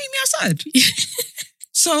want to meet me outside?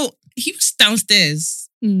 So he was downstairs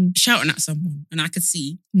shouting at someone, and I could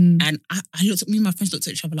see. And I looked at me and my friends looked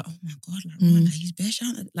at each other like, oh my God, like, he's bare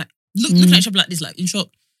shouting. Like, looking at each other like this, like in shock.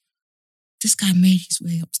 This guy made his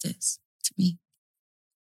way upstairs to me.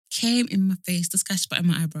 Came in my face. This guy spat in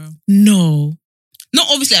my eyebrow. No. Not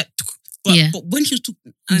obviously, but when he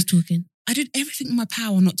was talking, I did everything in my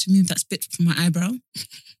power not to move that spit from my eyebrow.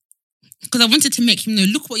 Because I wanted to make him know,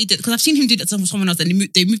 look what you did. Because I've seen him do that to someone else, and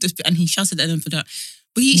they moved the spit, and he shouted at them for that.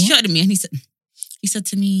 But he shouted at me, and he said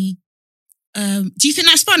to me, "Do you think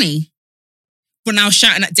that's funny?" But now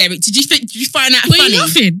shouting at Derek, did you find that funny? Were you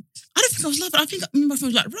laughing? I don't think I was laughing. I think my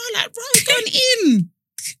friend was like, right, going in.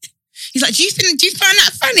 He's like, do you find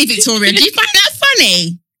that funny, Victoria? Do you find that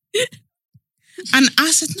funny? And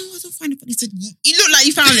I said, no, I don't find it funny. He said, you look like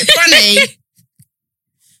you found it funny.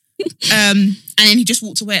 And then he just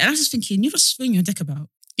walked away. And I was just thinking, you're just swinging your dick about.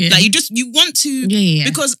 Yeah. Like you want to. Yeah.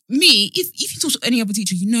 Because me, if you talk to any other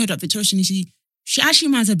teacher, you know that Victoria, she actually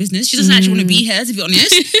minds her business. She doesn't actually want to be here, to be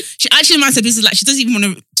honest. She actually minds her business. Like, she doesn't even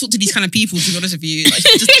want to talk to these kind of people, to be honest with you. Like,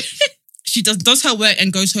 she does her work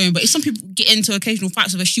and goes home. But if some people get into occasional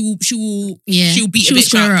fights with her, she will beat a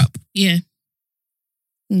bitch up. Yeah.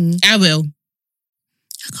 I will.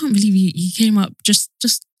 I can't believe you came up just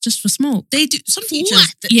for smoke. They do. Some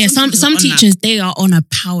teachers. Some teachers, they are on a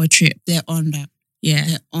power trip. They're on that. Yeah.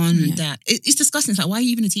 They're on that. It's disgusting. It's like, why are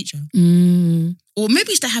you even a teacher? Or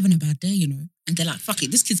maybe it's they're having a bad day, and they're like, fuck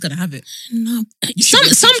it, this kid's gonna have it. No.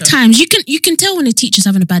 Sometimes you can tell when a teacher's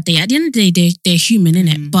having a bad day. At the end of the day, they're human,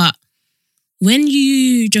 innit? But when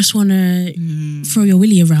you just want to throw your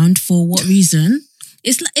willy around for what reason,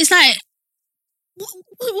 it's like,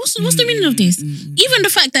 what's the meaning of this? Even the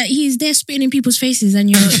fact that he's there spitting in people's faces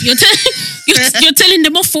and you're telling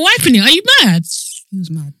them off for wiping it. Are you mad? He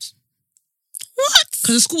was mad. What?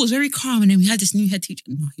 Because the school was very calm, and then we had this new head teacher.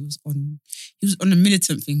 No, he was on a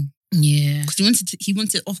militant thing. Yeah, because he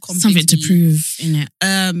wanted off completely. Something to prove, innit?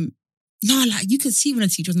 No, like you could see when a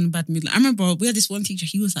teacher was in a bad mood. Like, I remember we had this one teacher.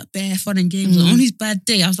 He was like bare fun and games. On his bad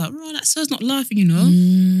day, I was like, "Bro, that sir's not laughing,"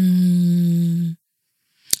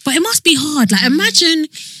 But it must be hard. Like, imagine,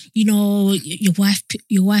 your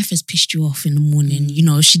wife has pissed you off in the morning.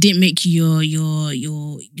 She didn't make you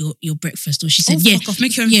your breakfast, or she said, fuck off,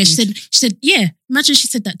 make your own food. She said, yeah. Imagine she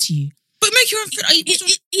said that to you. But make your own food.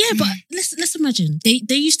 But let's imagine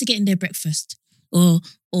they used to get in their breakfast, or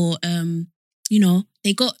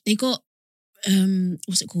they got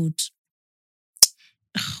what's it called?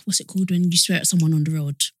 What's it called when you swear at someone on the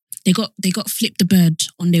road? They got flipped the bird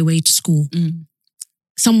on their way to school.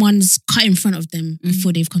 Someone's cut in front of them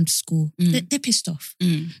before they've come to school. They're pissed off.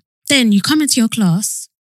 Then you come into your class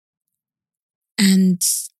and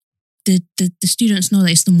the students know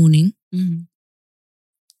that it's the morning.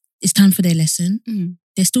 It's time for their lesson.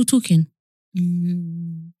 They're still talking.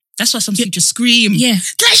 That's why some teachers scream. Yeah.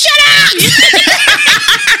 Like, shut up!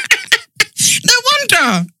 No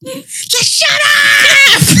wonder. Like, shut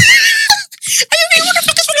up! I mean, what the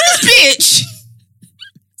fuck is wrong with this bitch?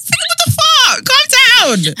 What the fuck? Calm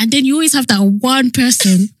down. And then you always have that one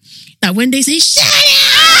person that when they say shut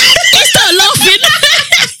up, they start laughing.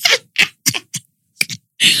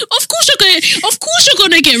 Of course you're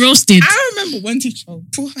gonna get roasted. I remember one teacher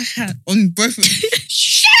put her hat on both of them.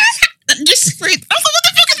 Shut up! Just sprayed. I was like, what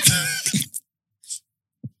the fuck is this?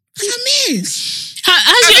 I miss.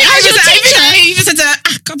 How's your teacher? I even said to her,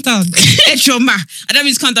 calm down. Edjo, ma. I don't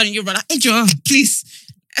mean to calm down in your brother. Edjo, please.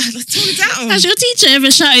 Tone it down. Has your teacher ever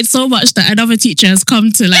shouted so much that another teacher has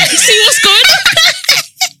come to see what's going on?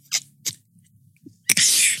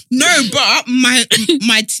 No, but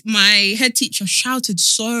my head teacher shouted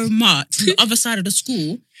so much from the other side of the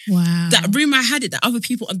school. Wow. That rumor had it that other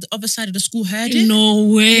people on the other side of the school heard it. No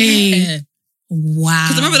way. Yeah. Wow.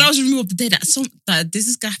 Because I remember that was the rumor of the day that there's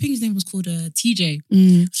this guy, I think his name was called TJ.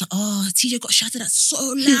 It's like, TJ got shouted at so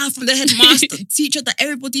loud from the headmaster teacher that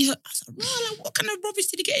everybody heard. I was like, bro, like, what kind of rubbish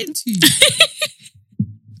did he get into?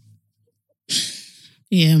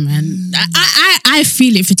 Yeah, man. I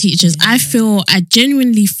feel it for teachers. Yeah. I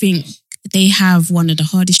genuinely think they have one of the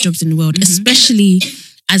hardest jobs in the world, especially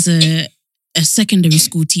as a secondary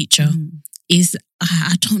school teacher. Is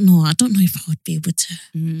I don't know if I would be able to.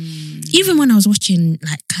 Even when I was watching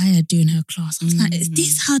like Kaya doing her class, I was like, is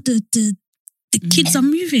this how the kids are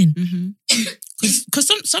moving?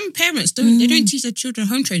 Because some parents don't teach their children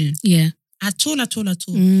home training. Yeah. At all. I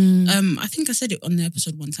think I said it on the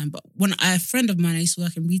episode one time, but when a friend of mine I used to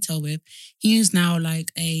work in retail with, he is now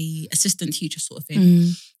like a assistant teacher sort of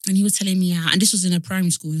thing. And he was telling me how, and this was in a primary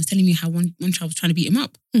school, he was telling me how one child was trying to beat him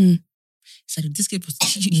up. He said, this kid was,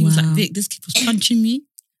 he was like, Vic, this kid was punching me.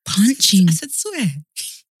 Punching? I said, swear.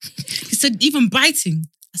 He said, even biting.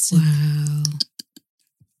 I said, wow.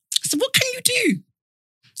 I said, what can you do?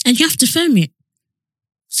 And you have to film it.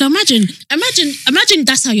 So imagine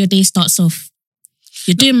that's how your day starts off.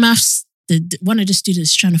 You're doing maths, one of the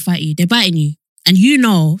students is trying to fight you, they're biting you, and you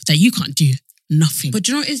know that you can't do nothing. But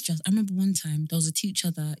do you know what it is, Just? I remember one time there was a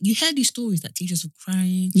teacher that, you heard these stories that teachers were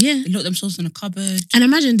crying. Yeah. They locked themselves in a cupboard. And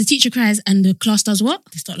imagine the teacher cries and the class does what?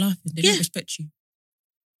 They start laughing. They don't respect you.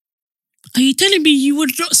 Are you telling me you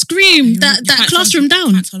would not scream that classroom down?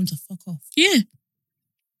 You can't tell them to fuck off. Yeah.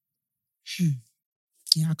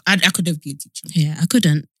 Yeah, I could never be a teacher. Yeah, I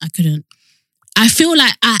couldn't. I feel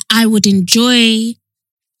like I would enjoy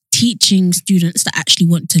teaching students that actually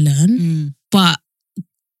want to learn, but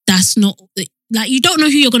that's not, like, you don't know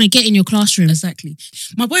who you're going to get in your classroom. Exactly.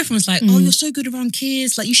 My boyfriend was like, oh, you're so good around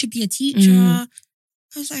kids, like, you should be a teacher. I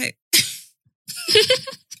was like...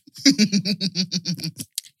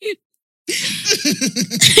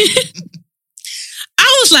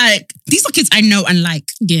 I was like, these are kids I know and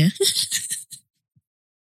like. Yeah.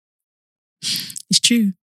 It's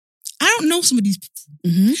true. I don't know some of these people.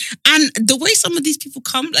 And the way some of these people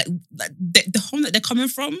come, like the home that they're coming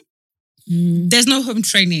from, there's no home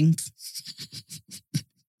training.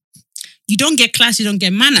 You don't get class, you don't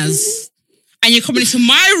get manners. And you're coming into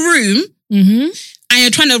my room and you're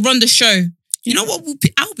trying to run the show. You know what?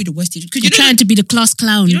 I would be the worst teacher. You're trying to be the class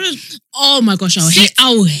clown. You know, oh my gosh, I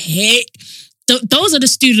will hate. Those are the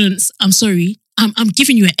students, I'm sorry, I'm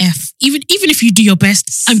giving you an F. Even if you do your best,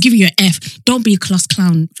 I'm giving you an F. Don't be a class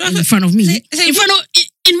clown in front of me.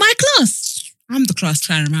 In my class. I'm the class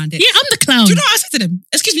clown around it. Yeah, I'm the clown. Do you know what I said to them?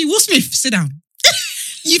 Excuse me, Will Smith, sit down.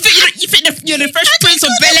 you think you're the Fresh Prince of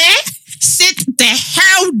Bel-Air? Sit the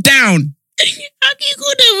hell down. How can you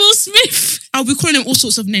call them Will Smith? I'll be calling them all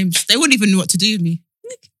sorts of names. They wouldn't even know what to do with me.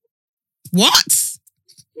 What?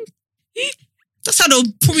 That's how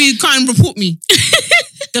they'll probably can't report me.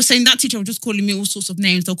 They're saying that teacher was just calling me all sorts of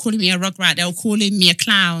names. They're calling me a rugrat. They're calling me a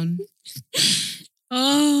clown.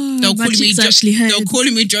 Oh, they're calling me they're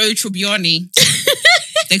calling me Joe Tribbiani.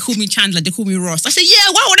 They call me Chandler. They call me Ross. I said,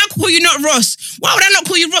 yeah, why would I call you not Ross? Why would I not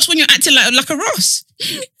call you Ross when you're acting like a Ross?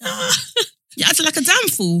 You're acting like a damn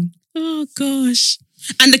fool. Oh, gosh.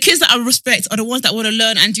 And the kids that I respect are the ones that want to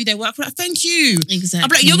learn and do their work. I'm like, thank you. Exactly. I'm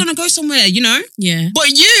like, you're going to go somewhere, you know? Yeah. But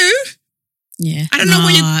you... Yeah. I don't know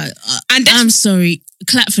where you... And I'm sorry.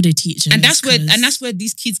 Clap for the teachers. And that's where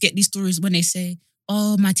these kids get these stories when they say,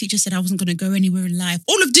 oh, my teacher said I wasn't going to go anywhere in life.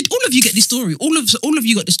 All of you get this story. All of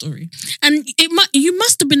you got the story. And you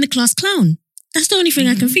must have been the class clown. That's the only thing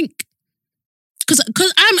I can think. Because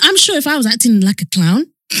I'm sure if I was acting like a clown,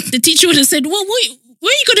 the teacher would have said, well, where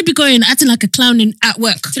are you going to be going acting like a clown at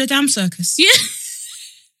work? To the damn circus. Yeah.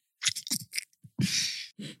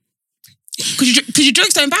 Because your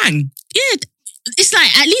jokes don't bang. Yeah. It's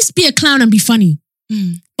like, at least be a clown and be funny.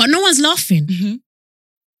 But no one's laughing.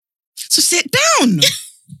 So sit down.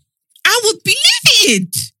 I would be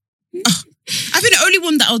livid. I think the only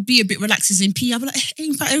one that I would be a bit relaxed is in PE. I'd be like, hey,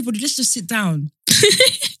 in fact, everybody, let's just sit down.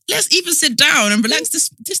 Let's even sit down and relax this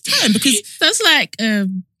time, because that's like,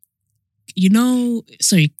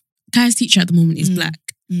 sorry, Kaya's teacher at the moment is black.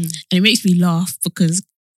 And it makes me laugh because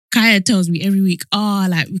Kaya tells me every week,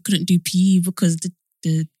 we couldn't do PE because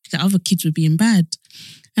the other kids were being bad.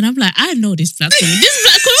 And I'm like, I know this black woman. This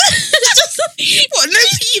black woman what, no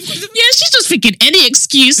PE? Yeah, she's just thinking any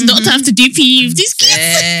excuse not to have to do PE with these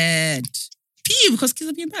kids. PE because kids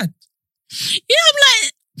are being bad. Yeah,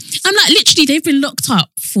 I'm like, literally, they've been locked up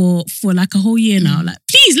for like a whole year now. Like,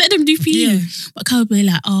 please let them do PE. Yeah. But Kyle would be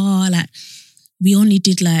like, we only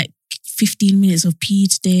did like 15 minutes of PE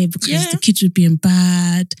today because the kids were being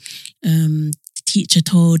bad. The teacher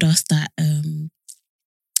told us that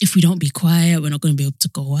if we don't be quiet, we're not going to be able to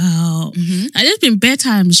go out. Like, there's been bare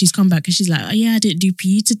times she's come back and she's like, I didn't do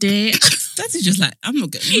PE today. That's just like, I'm not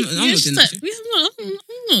doing that.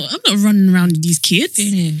 I'm not running around with these kids.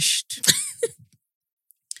 Finished.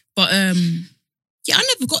 But I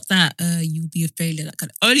never got that you'll be a failure. That kind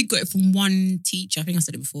of, I only got it from one teacher. I think I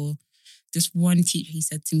said it before. This one teacher, he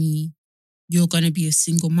said to me, you're going to be a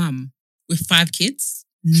single mum with 5 kids.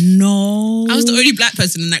 No. I was the only black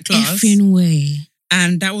person in that class. Effing way.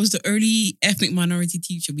 And that was the only ethnic minority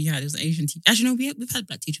teacher we had. It was an Asian teacher. Actually, no, we've had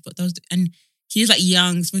black teachers, but that was... And he was like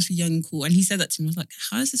young, supposed to be young and cool. And he said that to me. I was like,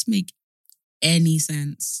 how does this make any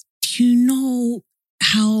sense? Do you know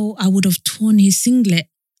how I would have torn his singlet.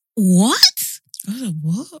 What? I was like,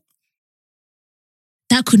 what?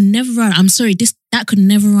 That could never run. I'm sorry, that could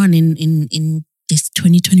never run in this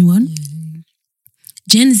 2021.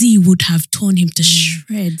 Gen Z would have torn him to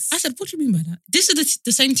shreds. I said, what do you mean by that? This is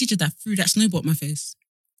the same teacher that threw that snowball at my face.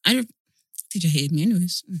 Teacher hated me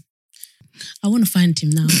anyways. I want to find him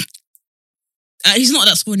now. He's not at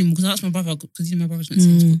that school anymore because I asked my brother, because my brother's went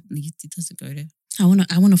to school. He doesn't go there. I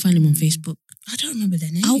want to find him on Facebook. I don't remember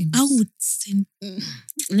their names. I would send.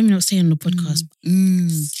 Let me not say on the podcast.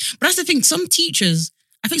 But that's the thing. Some teachers,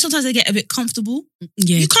 I think sometimes they get a bit comfortable.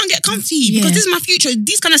 Yeah. You can't get comfy because this is my future.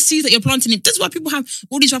 These kind of seeds that you're planting in. This is why people have,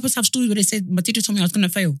 all these rappers have stories where they said, my teacher told me I was going to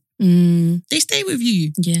fail. They stay with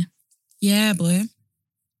you. Yeah. Yeah, boy.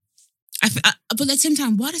 But at the same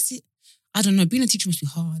time, why does it, I don't know, being a teacher must be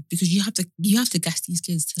hard because you have to gas these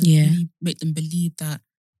kids to really make them believe that,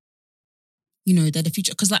 you know, they're the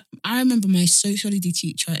future. Because like, I remember my sociology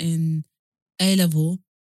teacher in A-level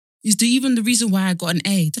is even the reason why I got an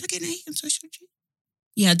A. Did I get an A in sociology?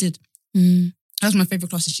 Yeah, I did. That was my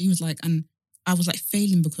favourite class. And she was like, and I was like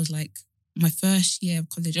failing because like my first year of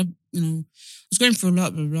college, I was going through a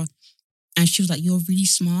lot, blah, blah, blah. And she was like, you're really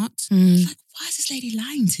smart. I was like, why is this lady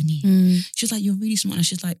lying to me? She was like, you're really smart. And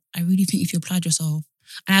she's like, I really think if you applied yourself.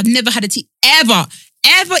 And I've never had a teacher, ever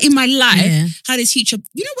in my life, had a teacher.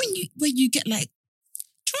 You know when you get like, do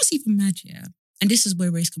you know what's even mad, yeah? And this is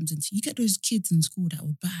where race comes into. You get those kids in school that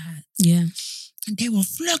were bad. Yeah. And they were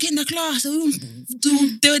flogging the class.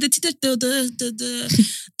 They were the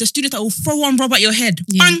students that will throw one rub at your head.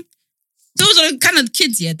 Yeah. Bang! Those are the kind of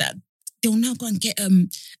kids, yeah, that they'll now go and get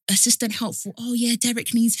assistant help for, oh yeah,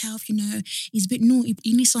 Derek needs help, you know, he's a bit naughty,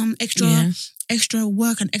 he needs some extra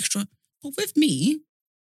work and extra. But with me,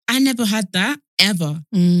 I never had that, ever.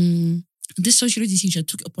 This sociology teacher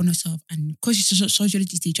took it upon herself, and because she's a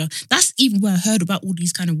sociology teacher, that's even where I heard about all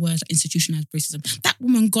these kind of words like institutionalized racism. That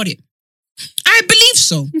woman got it. I believe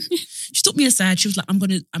so. She took me aside. She was like, I'm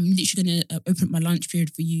literally gonna open my lunch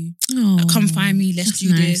period for you. Come find me. Let's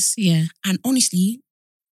do this. Yeah. And honestly,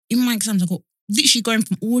 in my exams, I got literally going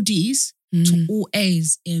from all D's to all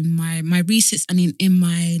A's in my resits and in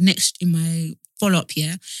my follow-up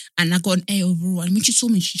year. And I got an A overall. And when she saw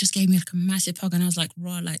me, she just gave me like a massive hug. And I was like,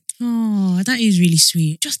 raw, like, oh, that is really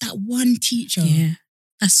sweet. just that one teacher. Yeah.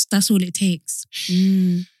 That's all it takes.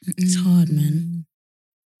 It's hard, man.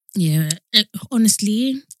 Yeah.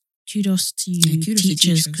 Honestly, kudos to you,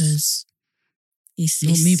 teachers, because it's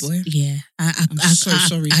not me, boy. Yeah. I'm so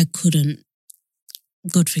sorry. I couldn't.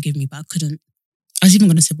 God forgive me, but I couldn't. I was even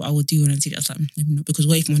going to say what I would do when I teach. I was like, let me know, because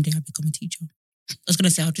what if one day I become a teacher? I was going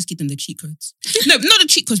to say, I'll just give them the cheat codes. No, not the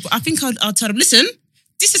cheat codes, but I think I'll tell them, listen,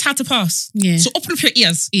 this is how to pass. Yeah. So open up your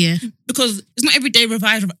ears. Yeah. Because it's not every day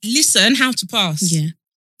revise. Listen how to pass. Yeah.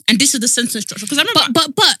 And this is the sentence structure. Because I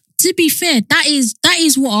remember... But to be fair, that is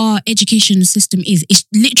what our education system is. It's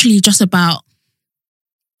literally just about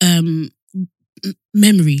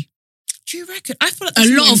memory. Do you reckon? I feel like a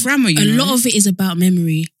lot of grammar. A lot of it is about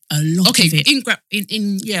memory. A lot of it.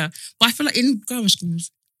 Yeah, but I feel like in grammar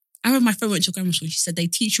schools, I remember my friend went to grammar school. She said they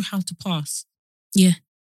teach you how to pass. Yeah,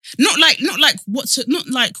 not like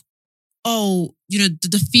oh, you know,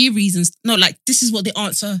 the theories and not like this is what the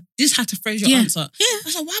answer. This is how to phrase your answer. Yeah, I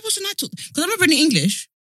was like, why wasn't I taught? Because I remember in English,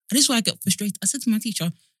 and this is why I get frustrated. I said to my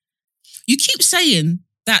teacher, you keep saying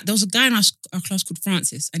that there was a guy in our class called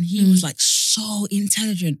Francis, and he was like so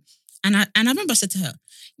intelligent. And I remember I said to her,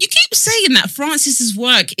 you keep saying that Francis's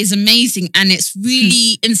work is amazing and it's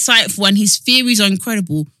really insightful and his theories are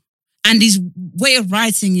incredible and his way of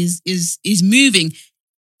writing is moving.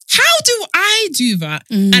 How do I do that?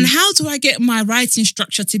 And how do I get my writing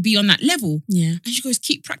structure to be on that level? Yeah. And she goes,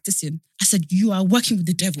 keep practicing. I said, you are working with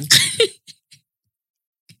the devil.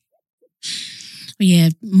 Yeah.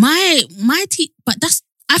 But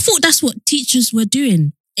I thought that's what teachers were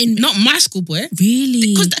doing. Not my school, boy.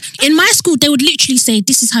 Really? In my school, they would literally say,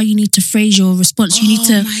 this is how you need to phrase your response. You need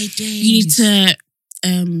to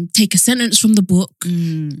take a sentence from the book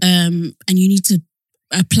and you need to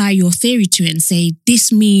apply your theory to it and say,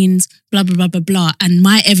 this means blah, blah, blah, blah, blah. And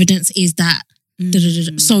my evidence is that.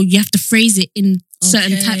 So you have to phrase it in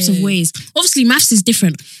certain types of ways. Obviously, maths is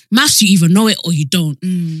different. Maths, you either know it or you don't.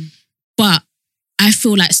 But I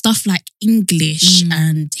feel like stuff like English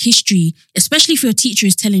and history, especially if your teacher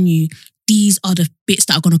is telling you these are the bits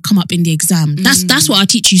that are going to come up in the exam. That's what our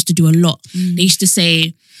teacher used to do a lot. They used to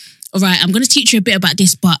say, all right, I'm going to teach you a bit about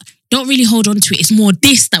this, but don't really hold on to it. It's more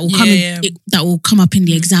this that will that will come up in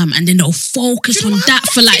the exam, and then they'll focus on that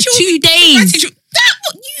for like 2 days. You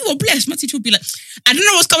are blessed. My teacher would be like, I don't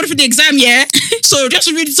know what's coming up in the exam, yeah? So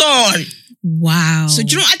just read it on. Wow. So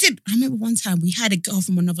do you know what I did? I remember one time we had a girl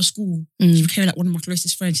from another school. She became like one of my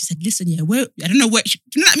closest friends. She said, "Listen, I don't know where."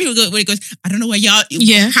 You know what I mean? When it goes, I don't know where y'all,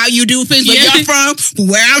 how you do things, where y'all from,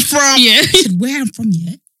 where I'm from. Yeah. I said, "Where I'm from,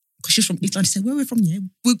 yeah." Because she's from East London. She said, "Where we're from, yeah.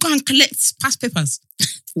 We'll go and collect past papers."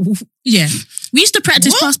 Yeah. We used to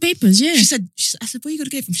practice past papers. Yeah. She said, I said, "Where you gonna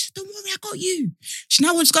get it from?" She said, "Don't worry, I got you." She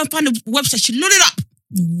now wants to go and find the website. She loaded up.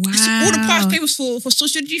 Wow. All the past papers for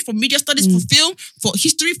sociology, for media studies, for film, for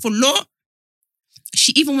history, for law.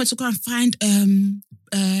 She even went to go and find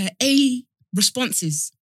A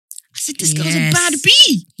responses. I said, "This girl's a bad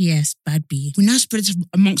B." Yes, bad B. We now spread it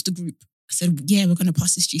amongst the group. I said, "Yeah, we're going to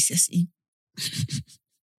pass this GCSE."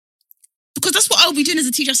 Because that's what I'll be doing as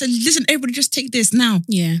a teacher. I said, "Listen, everybody just take this now."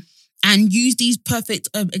 Yeah. And use these perfect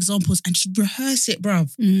examples and just rehearse it,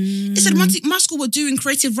 bruv. They said, my school were doing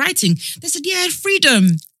creative writing. They said, "Yeah,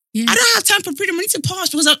 freedom." Yeah. I don't have time for freedom. I need to pass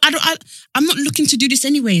because I'm not looking to do this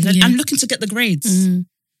anyways. I'm looking to get the grades.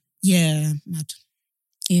 Yeah, mad.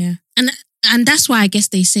 Yeah. And that's why I guess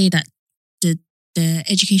they say that the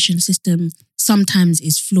education system sometimes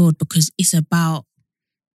is flawed because it's about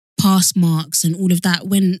pass marks and all of that.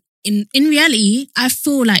 When in reality, I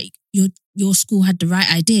feel like your school had the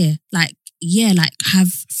right idea. Like have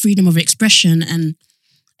freedom of expression and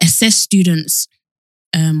assess students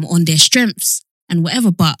on their strengths and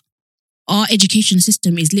whatever, but our education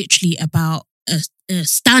system is literally about a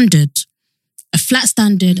standard, a flat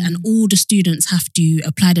standard, and all the students have to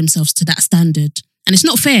apply themselves to that standard. And it's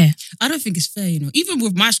not fair. I don't think it's fair, Even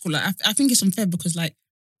with my school, like, I think it's unfair because, like,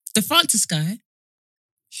 the Francis guy,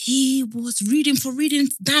 he was reading for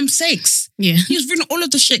reading's damn sakes. Yeah. He was reading all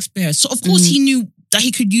of the Shakespeare. So, of course, he knew that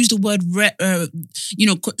he could use the word,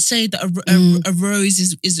 say that a rose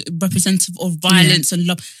is representative of violence and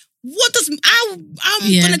love. What does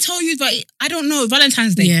I'm gonna tell you that I don't know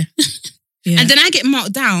Valentine's Day. Yeah. Yeah. And then I get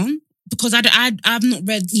marked down because I've not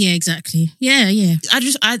read. Yeah, exactly. Yeah. I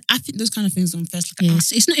think those kind of things are unfair. Like,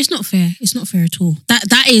 yes, it's not fair. It's not fair at all.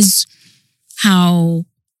 That is how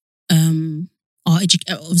our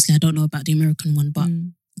obviously I don't know about the American one, but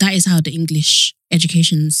that is how the English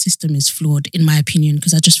education system is flawed, in my opinion,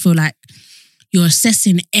 because I just feel like you're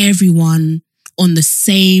assessing everyone on the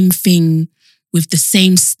same thing with the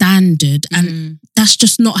same standard, and that's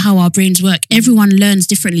just not how our brains work. Everyone learns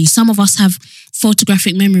differently. Some of us have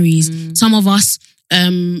photographic memories. Some of us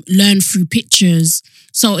learn through pictures.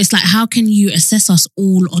 So it's like, how can you assess us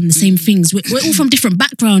all on the same things? We're all from different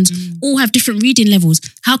backgrounds, all have different reading levels.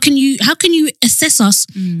 How can you assess us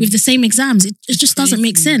with the same exams? It just doesn't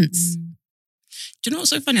make sense. Do you know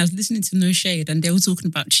what's so funny? I was listening to No Shade and they were talking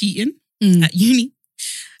about cheating at uni.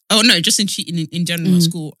 Oh no, just in cheating in general at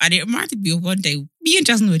school. And it reminded me of one day, me and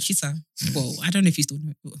Jasmine were cheater. Well, I don't know if you still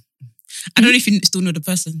know. I don't know if you still know the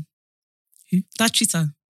person. Who? That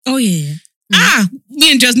cheater. Oh yeah.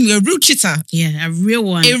 Me and Jasmine were a real cheater. Yeah, a real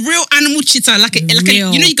one. A real animal cheater. Like a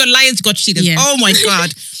you got lions, you got cheaters. Yeah. Oh my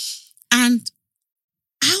God. And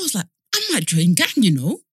I was like, I might join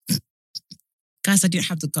gang, Guys, I didn't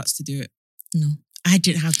have the guts to do it. No. I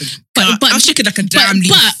didn't have the guts. But I was shaking like a damn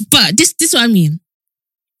leaf. But this is what I mean.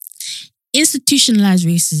 Institutionalized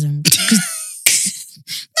racism.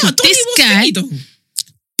 No, this guy, though.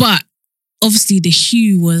 But obviously the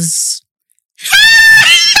hue was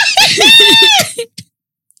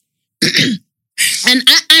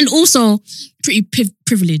and also pretty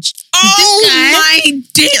privileged. My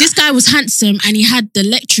dear. This guy was handsome and he had the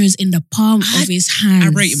lecturers in the palm of his hands. I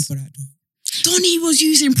rate him for that though. Donnie was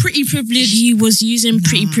using pretty privilege. He was using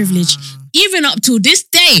pretty privilege. Even up to this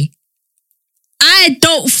day, I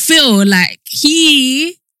don't feel like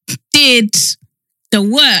he did the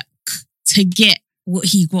work to get what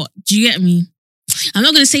he got. Do you get me? I'm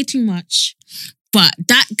not going to say too much, but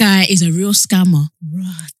that guy is a real scammer.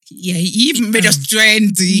 Right. Yeah, he even made us join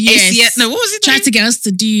the ACN. No, what was it? Tried to get us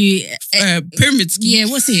to do pyramid scheme. Yeah,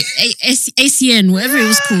 what's it? ACN, whatever it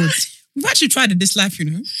was called. We've actually tried it this life,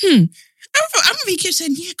 I remember he kept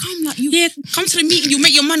saying, come to the meeting, you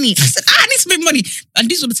make your money. I said, I need to make money. And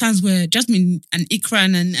these were the times where Jasmine and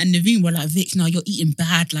Ikran and Naveen were like, Vic, now you're eating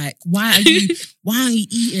bad. Like, why are you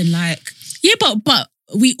eating? Like, yeah, but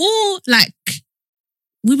we all like,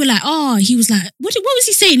 we were like, oh, he was like, what was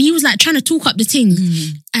he saying? He was like trying to talk up the thing.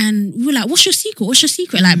 And we were like, what's your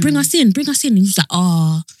secret? Like, bring us in. And he was like,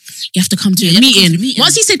 oh, you have to come to the meeting.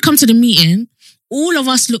 Once he said come to the meeting, all of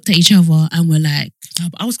us looked at each other and were like, no,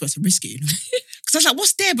 but I was going to risk it, Because I was like,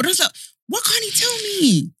 what's there? But I was like, what can't he tell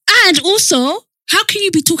me? And also, how can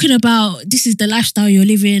you be talking about this is the lifestyle you're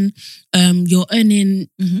living, you're earning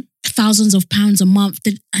thousands of pounds a month,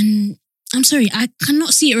 and I'm sorry, I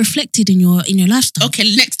cannot see it reflected in your lifestyle.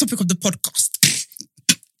 Okay, next topic of the podcast.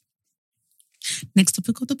 Next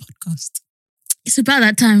topic of the podcast. It's about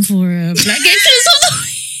that time for Black Gangsters of the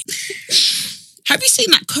Week. Have you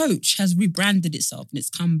seen that Coach has rebranded itself and it's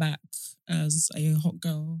come back as a hot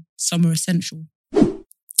girl summer essential?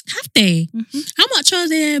 Have they? Mm-hmm. How much are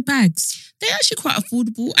their bags? They're actually quite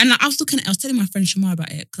affordable. And I was telling my friend Shamar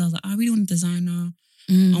about it because I was like, I really want a designer.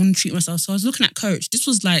 I want to treat myself. So I was looking at Coach. This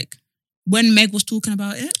was like when Meg was talking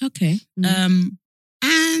about it. Okay.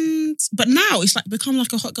 But now it's like become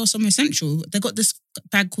like a hot girl summer essential. They got this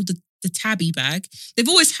bag called the Tabby bag. They've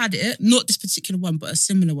always had it, not this particular one, but a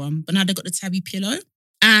similar one. But now they got the Tabby pillow.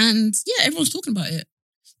 And yeah, everyone's talking about it.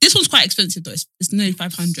 This one's quite expensive though. It's nearly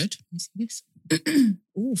 500. Let me see this.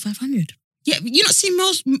 Oh, 500. Yeah, you not seen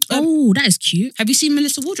Mel's... that is cute. Have you seen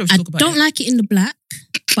Melissa Wardrobe talk about it? I don't like it in the black,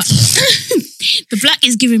 but the black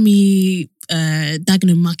is giving me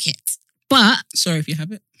Dagenham Market. But... Sorry if you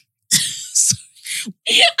have it.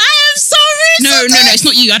 I am sorry. No, it's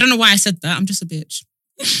not you. I don't know why I said that. I'm just a bitch.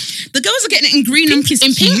 The girls are getting it in green pink and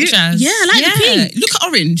in pink, Jazz. Yeah, I like the pink. Look at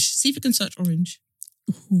orange. See if you can search orange.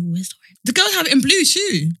 Ooh, where's the orange? The girls have it in blue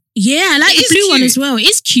too. Yeah, I like the blue one as well.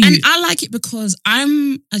 It's cute. And I like it because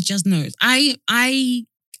I'm, as Jazz knows, I'm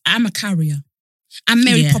a carrier. I'm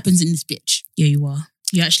Mary Poppins in this bitch. Yeah, you are.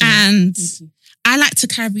 You actually And I like to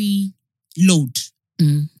carry load.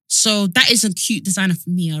 So that is a cute designer for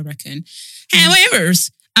me, I reckon. However,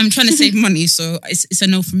 I'm trying to save money, so it's a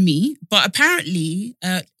no from me. But apparently,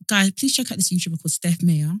 guys, please check out this YouTuber called Steph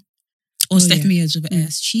Mayer. Or Steph Meyers with an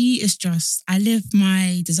S. She is just, I live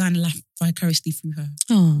my designer life vicariously through her.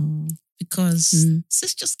 Oh. Because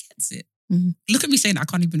sis just gets it. Look at me saying that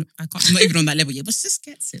I'm not even on that level yet, but sis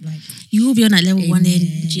gets it. Like, you will be on that level one day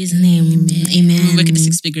in Jesus' name. Amen. We're working the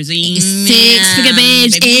 6 figures. Amen. 6 figure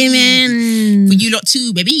babes. Baby. Amen. For you lot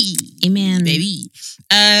too, baby. Amen. Baby.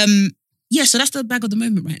 Yeah, so that's the bag of the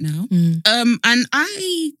moment right now. And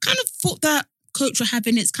I kind of thought that Coach were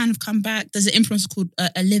having it's kind of come back. There's an influencer called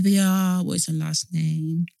Olivia. What is her last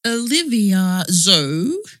name? Olivia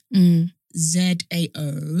Zoe.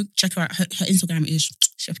 Z-A-O. Check her out. Her Instagram is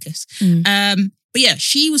Chef Kiss. But yeah,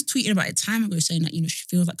 she was tweeting about it time ago saying that, she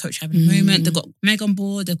feels like Coach having a moment. They've got Meg on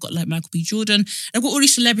board. They've got like Michael B. Jordan. They've got all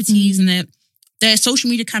these celebrities and their social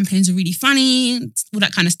media campaigns are really funny, all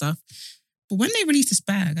that kind of stuff. But when they released this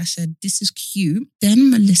bag, I said, this is cute. Then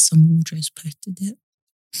Melissa Wardrobe posted it.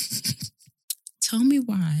 Tell me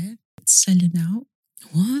why it's selling out.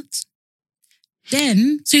 What?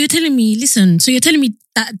 Then... So you're telling me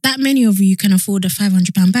that many of you can afford a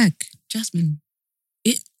 £500 bag? Jasmine.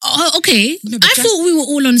 Okay. No, I thought we were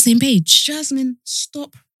all on the same page. Jasmine,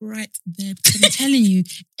 stop right there. Because I'm telling you,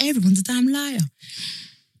 everyone's a damn liar.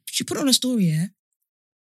 She put on a story, yeah?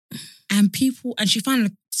 And she found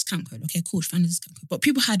a discount code. Okay, cool, she found a discount code. But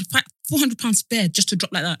people had £400 spare just to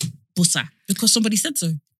drop like that. Bussa. Because somebody said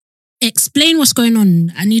so. Explain what's going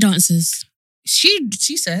on. I need answers. She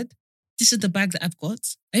said, this is the bag that I've got.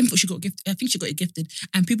 I even thought she got gifted. I think she got it gifted.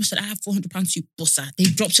 And people said, I have £400 to bussa. They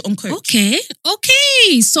dropped it on Coach. Okay.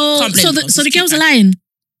 So the girls are lying.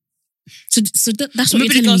 So that's what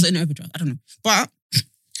maybe you're telling me. the girls are in overdraft. I don't know. But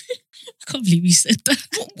I can't believe you said that.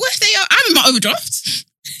 What if they are? I'm in my overdraft.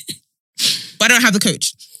 But I don't have the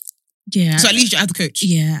Coach. Yeah. So at least you have the Coach.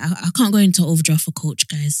 Yeah. I can't go into overdraft for Coach,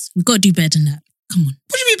 guys. We've got to do better than that. Come on.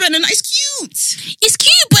 What do you mean better than that? It's cute. It's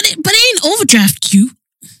cute, but it ain't overdraft cute.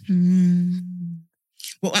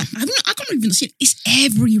 Well, I can't even see it. It's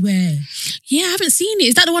everywhere. Yeah, I haven't seen it.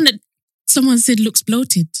 Is that the one that someone said looks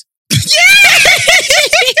bloated?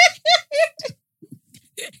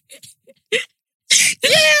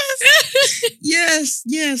 Yes.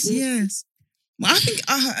 Well, I think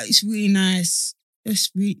it's really nice.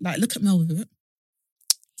 It's really look at Mel with it.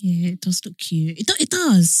 Yeah, it does look cute. It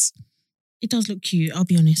does. It does look cute. I'll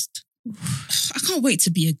be honest. I can't wait to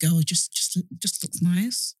be a girl. Just looks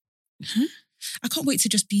nice. Huh? I can't wait to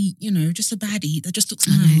just be, just a baddie that just looks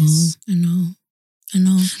nice. I know. I'm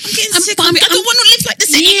getting sick of it. I don't want to live like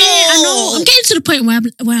this anymore. I know. I'm getting to the point where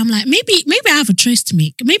I'm like, maybe I have a choice to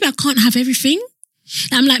make. Maybe I can't have everything.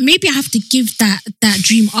 I'm like, maybe I have to give that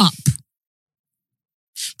dream up.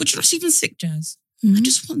 But you're not even sick, Jazz. I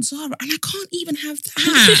just want Zara, and I can't even have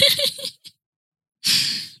that.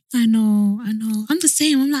 I know. I'm the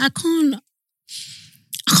same. I'm like, I can't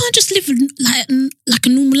just live like a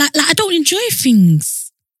normal life. Like I don't enjoy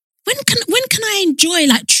things. When can I enjoy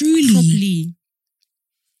truly? Properly.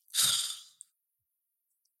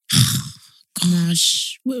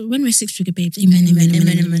 Gosh. When we're 6 figure babes. Amen.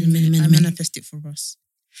 I manifest it for us.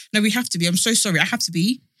 No, we have to be. I'm so sorry. I have to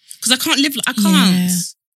be. Because I can't live I can't.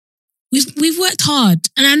 Yeah. We've worked hard.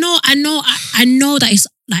 And I know that it's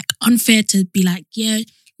unfair to be like, yeah,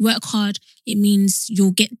 work hard, it means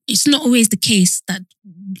you'll get. It's not always the case that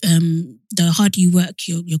the harder you work,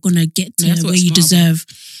 you're gonna get to where you deserve.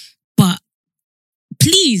 But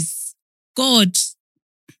please, God,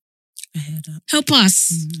 I hear that. Help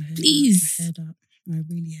us, please. I hear that. I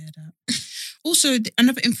really hear that. Also,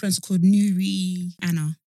 another influencer called Nuri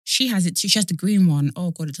Anna. She has it too. She has the green one.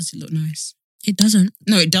 Oh God, it doesn't look nice. It doesn't.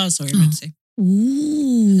 No, it does. Sorry, I meant to say.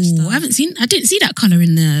 Ooh, I didn't see that colour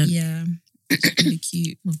in the... Yeah, it's really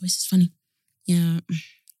cute. My voice is funny. Yeah.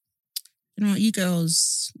 You know, you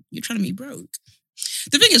girls, you're trying to be broke.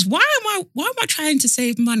 The thing is, why am I trying to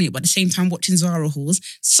save money but at the same time watching Zara hauls?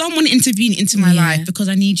 Someone intervene into my life because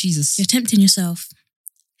I need Jesus. You're tempting yourself.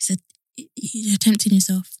 You're tempting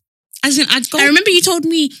yourself. As in, I remember you told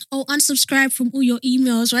me, unsubscribe from all your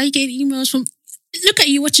emails. Why are you getting emails from... Look at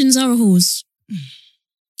you watching Zara hauls.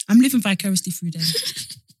 I'm living vicariously through them.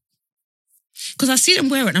 Because I see them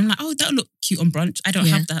wear it and I'm like, oh, that'll look cute on brunch. I don't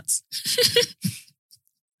have that.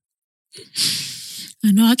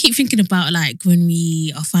 I know. I keep thinking about like when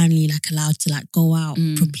we are finally like allowed to like go out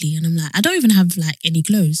properly, and I'm like, I don't even have like any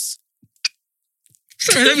clothes.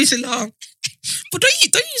 Sorry, let me say laugh. But don't you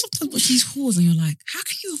sometimes watch these hauls and you're like, how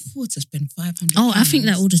can you afford to spend £500? Oh, I think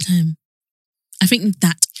that all the time. I think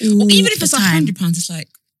that all or even if the it's time. £100, it's like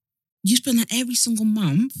you spend that every single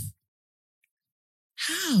month.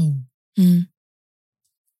 How?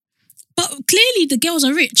 But clearly the girls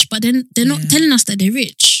are rich, but then they're not telling us that they're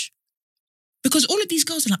rich. Because all of these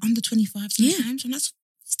girls are like under 25 sometimes, and that's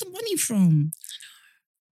where's the money from?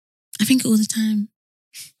 I think all the time.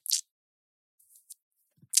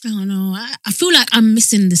 I don't know. I feel like I'm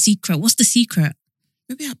missing the secret. What's the secret?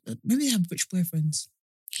 Maybe they have rich boyfriends.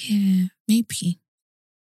 Yeah, maybe.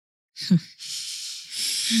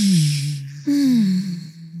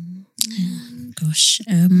 Gosh.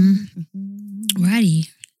 Righty.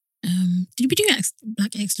 Did we do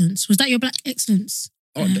Black Excellence? Was that your Black Excellence?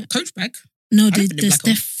 Oh, the coach bag? No, the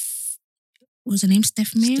Steph... What was her name?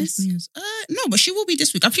 Steph Mears? No, but she will be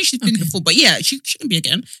this week. I think she's been before, but yeah, she can be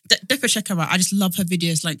again. Definitely check her out. I just love her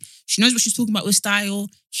videos. Like, she knows what she's talking about with style.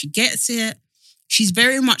 She gets it. She's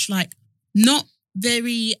very much like, not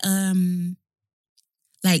very,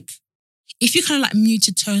 like, if you kind of like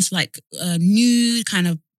muted tones, like nude, kind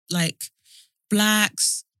of like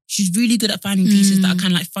blacks, she's really good at finding pieces that are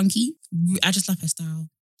kind of like funky. I just love her style.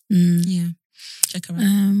 Yeah, check her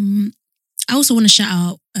out. I also want to shout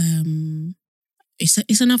out,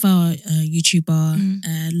 it's another YouTuber,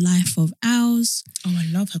 Life of Ours. Oh, I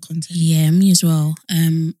love her content. Yeah, me as well.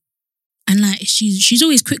 And like she's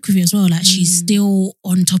always quick with it as well. Like she's still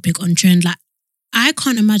on topic, on trend. Like I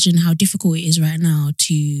can't imagine how difficult it is right now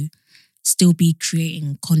to still be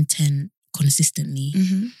creating content consistently,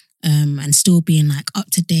 and still being like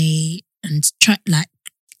up to date and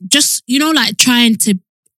trying to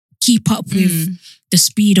keep up with the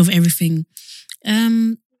speed of everything.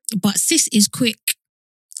 But sis is quick,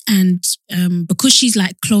 and because she's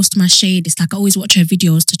like close to my shade, it's like I always watch her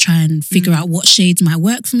videos to try and figure out what shades might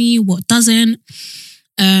work for me, what doesn't.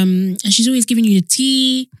 And she's always giving you the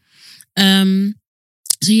tea.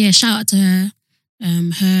 So yeah, shout out to her.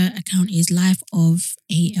 Her account is Life of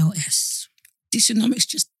ALS. Dysonomics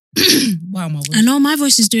just wow, my voice. I know my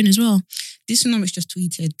voice is doing as well. Dysonomics just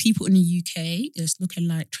tweeted, people in the UK, it's looking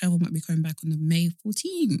like travel might be coming back on the May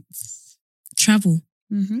 14th. Travel?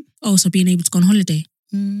 Oh, so being able to go on holiday?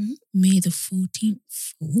 May the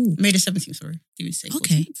 14th. Ooh. May the 17th, sorry. Do we say 14th?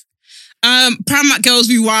 Okay. Primark girls,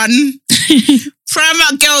 we won.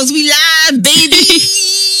 Primark girls, we live, baby.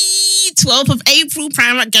 12th of April,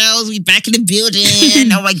 Primark girls, we back in the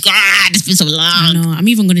building. Oh my God, it's been so long. I know. I'm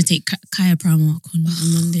even going to take Kaya Primark on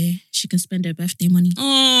Monday. She can spend her birthday money.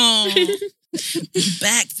 Oh, we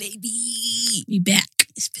back, baby. We back.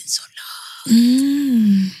 It's been so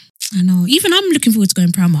long. I know. Even I'm looking forward to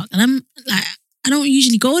going Primark, and I'm like, I don't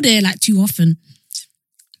usually go there like too often.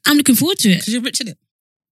 I'm looking forward to it. Because you're rich in it.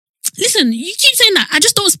 Listen, you keep saying that. I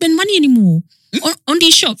just don't spend money anymore on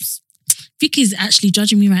these shops. Vicky's actually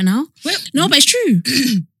judging me right now. Well, no, but it's true.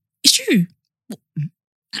 It's true.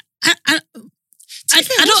 I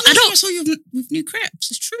don't. I saw you with new crepes.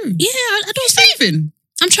 It's true. Yeah, I don't. You're saving.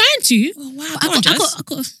 I'm trying to. Oh wow! I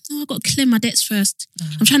got to clear my debts first.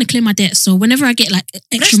 I'm trying to clear my debts. So whenever I get like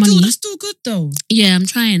extra money, that's still good though. Yeah, I'm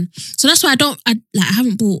trying. So that's why I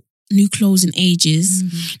haven't bought new clothes in ages.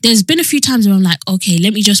 There's been a few times where I'm like, okay,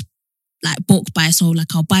 let me just like bulk buy. So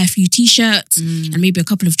like I'll buy a few t-shirts and maybe a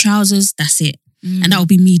couple of trousers. That's it, and that will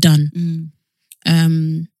be me done.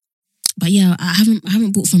 But yeah, I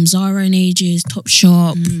haven't bought from Zara in ages,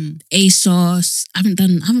 Topshop, ASOS. I haven't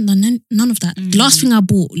done none of that. The last thing I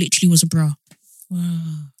bought literally was a bra.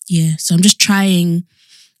 Wow. Yeah, so I'm just trying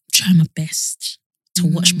try my best to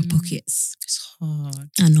watch my pockets. It's hard.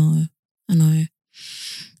 I know.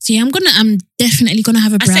 So yeah, I'm definitely gonna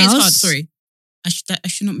have a browse. I say it's hard. Sorry, I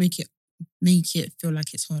should not make it feel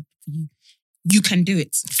like it's hard for you. You can do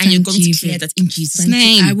it, and you're going to clear that in Jesus'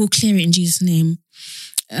 name. I will clear it in Jesus' name.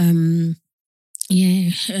 I'm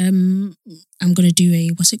gonna do a,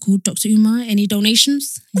 what's it called, Dr. Umar? Any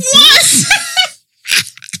donations? What?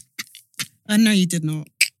 I know you did not.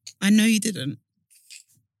 I know you didn't.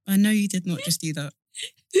 I know you did not just do that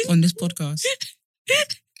on this podcast.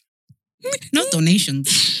 Not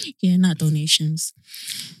donations. Yeah, not donations.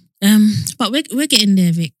 But we're getting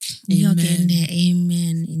there, Vic. We are getting there.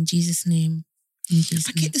 Amen. In Jesus' name.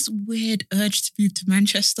 I get this weird urge to move to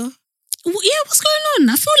Manchester. Yeah, what's going on?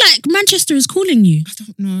 I feel like Manchester is calling you. I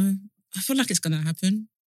don't know. I feel like it's gonna happen.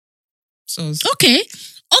 So okay.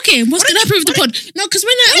 What's gonna happen with the pod? No, because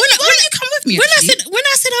when you come with me? When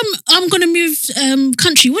I said I'm gonna move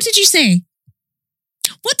country, what did you say?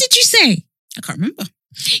 What did you say? I can't remember.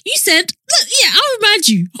 You said, look, yeah, I'll remind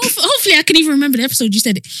you. Hopefully, I can even remember the episode you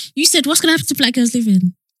said it. You said, what's gonna happen to Black Girls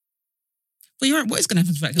Living? Well, you're right. What is gonna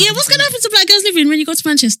happen to Black Girls? Yeah, what's gonna happen to Black Girls Living when you go to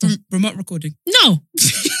Manchester? Remote recording. No.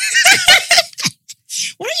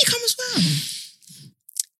 Why don't you come as well?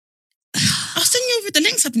 I'll send you over the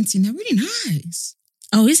links I've been seeing. They're really nice.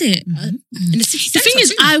 Oh, is it? Mm-hmm. The thing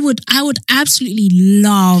is, I would absolutely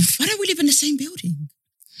love. Why don't we live in the same building?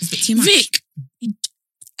 It's a bit too much. Vic,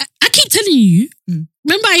 I keep telling you.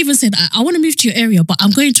 Remember, I even said I want to move to your area, but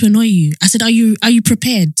I'm going to annoy you. I said, are you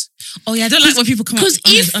prepared? Oh yeah, I don't like when people come up. Because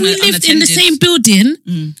if we lived in the same building,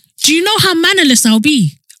 do you know how mannerless I'll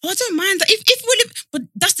be? Oh, I don't mind that. If we live, but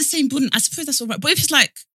that's the same building. I suppose that's all right. But if it's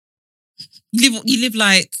like you live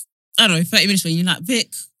like, I don't know, 30 minutes away, and you're like,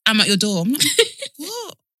 Vic, I'm at your door. I'm like,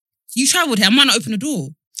 what? You travelled here. I might not open the door.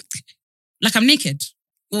 Like I'm naked,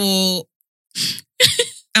 or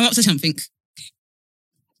I'm up to something.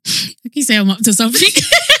 Like you say, I'm up to something.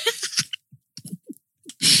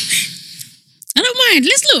 I don't mind.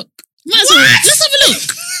 Let's look. Might as well. Let's have a look.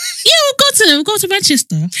 Yeah, we'll go to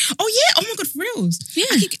Manchester. Oh yeah! Oh my God, for reals. Yeah.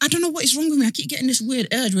 I don't know what is wrong with me. I keep getting this weird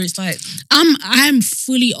urge where it's like I'm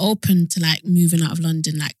fully open to like moving out of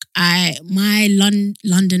London. Like my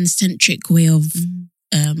London centric way of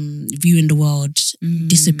viewing the world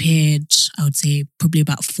disappeared. I would say probably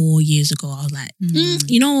about 4 years ago. I was like,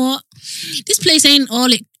 you know what? This place ain't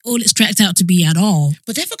all it's cracked out to be at all.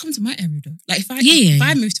 But therefore, come to my area though. Like if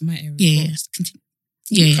I move to my area, continue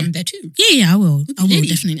come there too. Yeah, I will. I will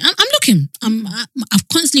definitely. I'm looking. I've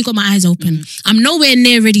constantly got my eyes open. I'm nowhere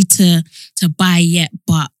near ready to buy yet,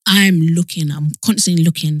 but I'm looking. I'm constantly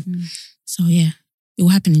looking. So yeah, it will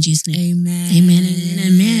happen in Jesus' name. Amen. Amen. Amen.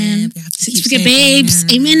 Amen. 6-figure babes.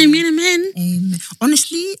 Amen. Amen. Amen. Amen.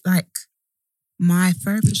 Honestly, like my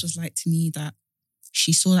therapist was like to me that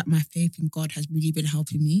she saw that my faith in God has really been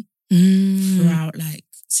helping me throughout, like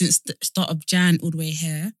since the start of Jan all the way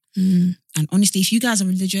here. And honestly, if you guys are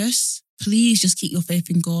religious, please just keep your faith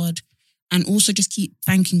in God, and also just keep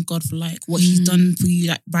thanking God for like what He's done for you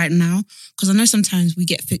like right now. Because I know sometimes we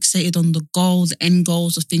get fixated on the goal, the end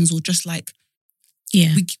goals of things, or just like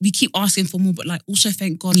we keep asking for more, but like also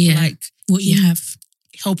thank God for like what you have,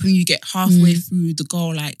 helping you get halfway through the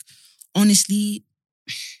goal. Like honestly,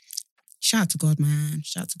 shout out to God, man.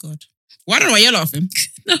 Shout out to God. Well, I don't know why you're laughing.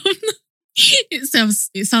 No. It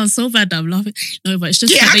sounds so bad that I'm laughing. No, but it's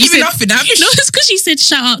just I'm even laughing. No, it's because you said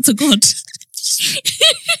shout out to God.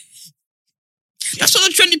 That's what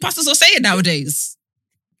the trendy pastors are saying nowadays.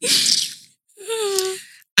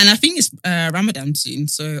 And I think it's Ramadan soon,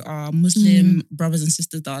 so our Muslim brothers and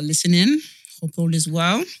sisters that are listening, hope all is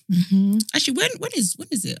well. Actually, when is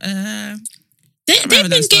it? They've been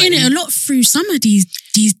getting it a lot through summer these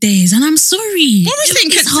days, and I'm sorry.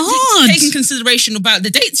 It's hard. Taking consideration about the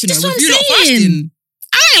dates, That's with what you I'm lot saying. fasting.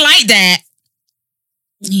 I ain't like that.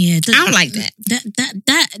 Yeah, I don't like that.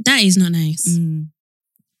 That is not nice.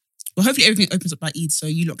 Well, hopefully everything opens up by Eid, so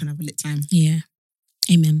you lot can have a lit time. Yeah.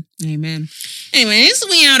 Amen. Amen. Anyways,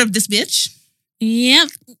 we out of this bitch. Yep.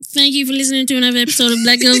 Thank you for listening to another episode of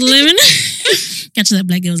Black Girls Living. Catch that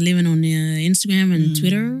Black Girls Living on Instagram and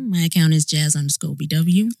Twitter. My account is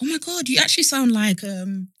jazz_BW. Oh my God, you actually sound like, I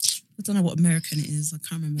don't know what American it is. I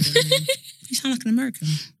can't remember the name. You sound like an American.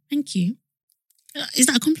 Thank you. Is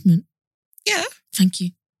that a compliment? Yeah. Thank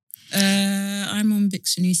you. I'm on Vic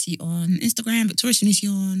Sanusi on Instagram, Victoria Sanusi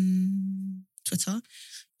on Twitter.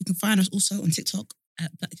 You can find us also on TikTok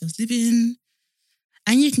at Black Girls Living.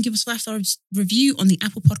 And you can give us 5-star review on the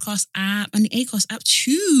Apple Podcast app and the Acast app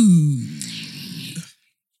too.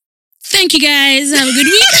 Thank you guys. Have a good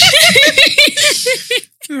week.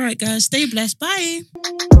 All right, guys. Stay blessed. Bye.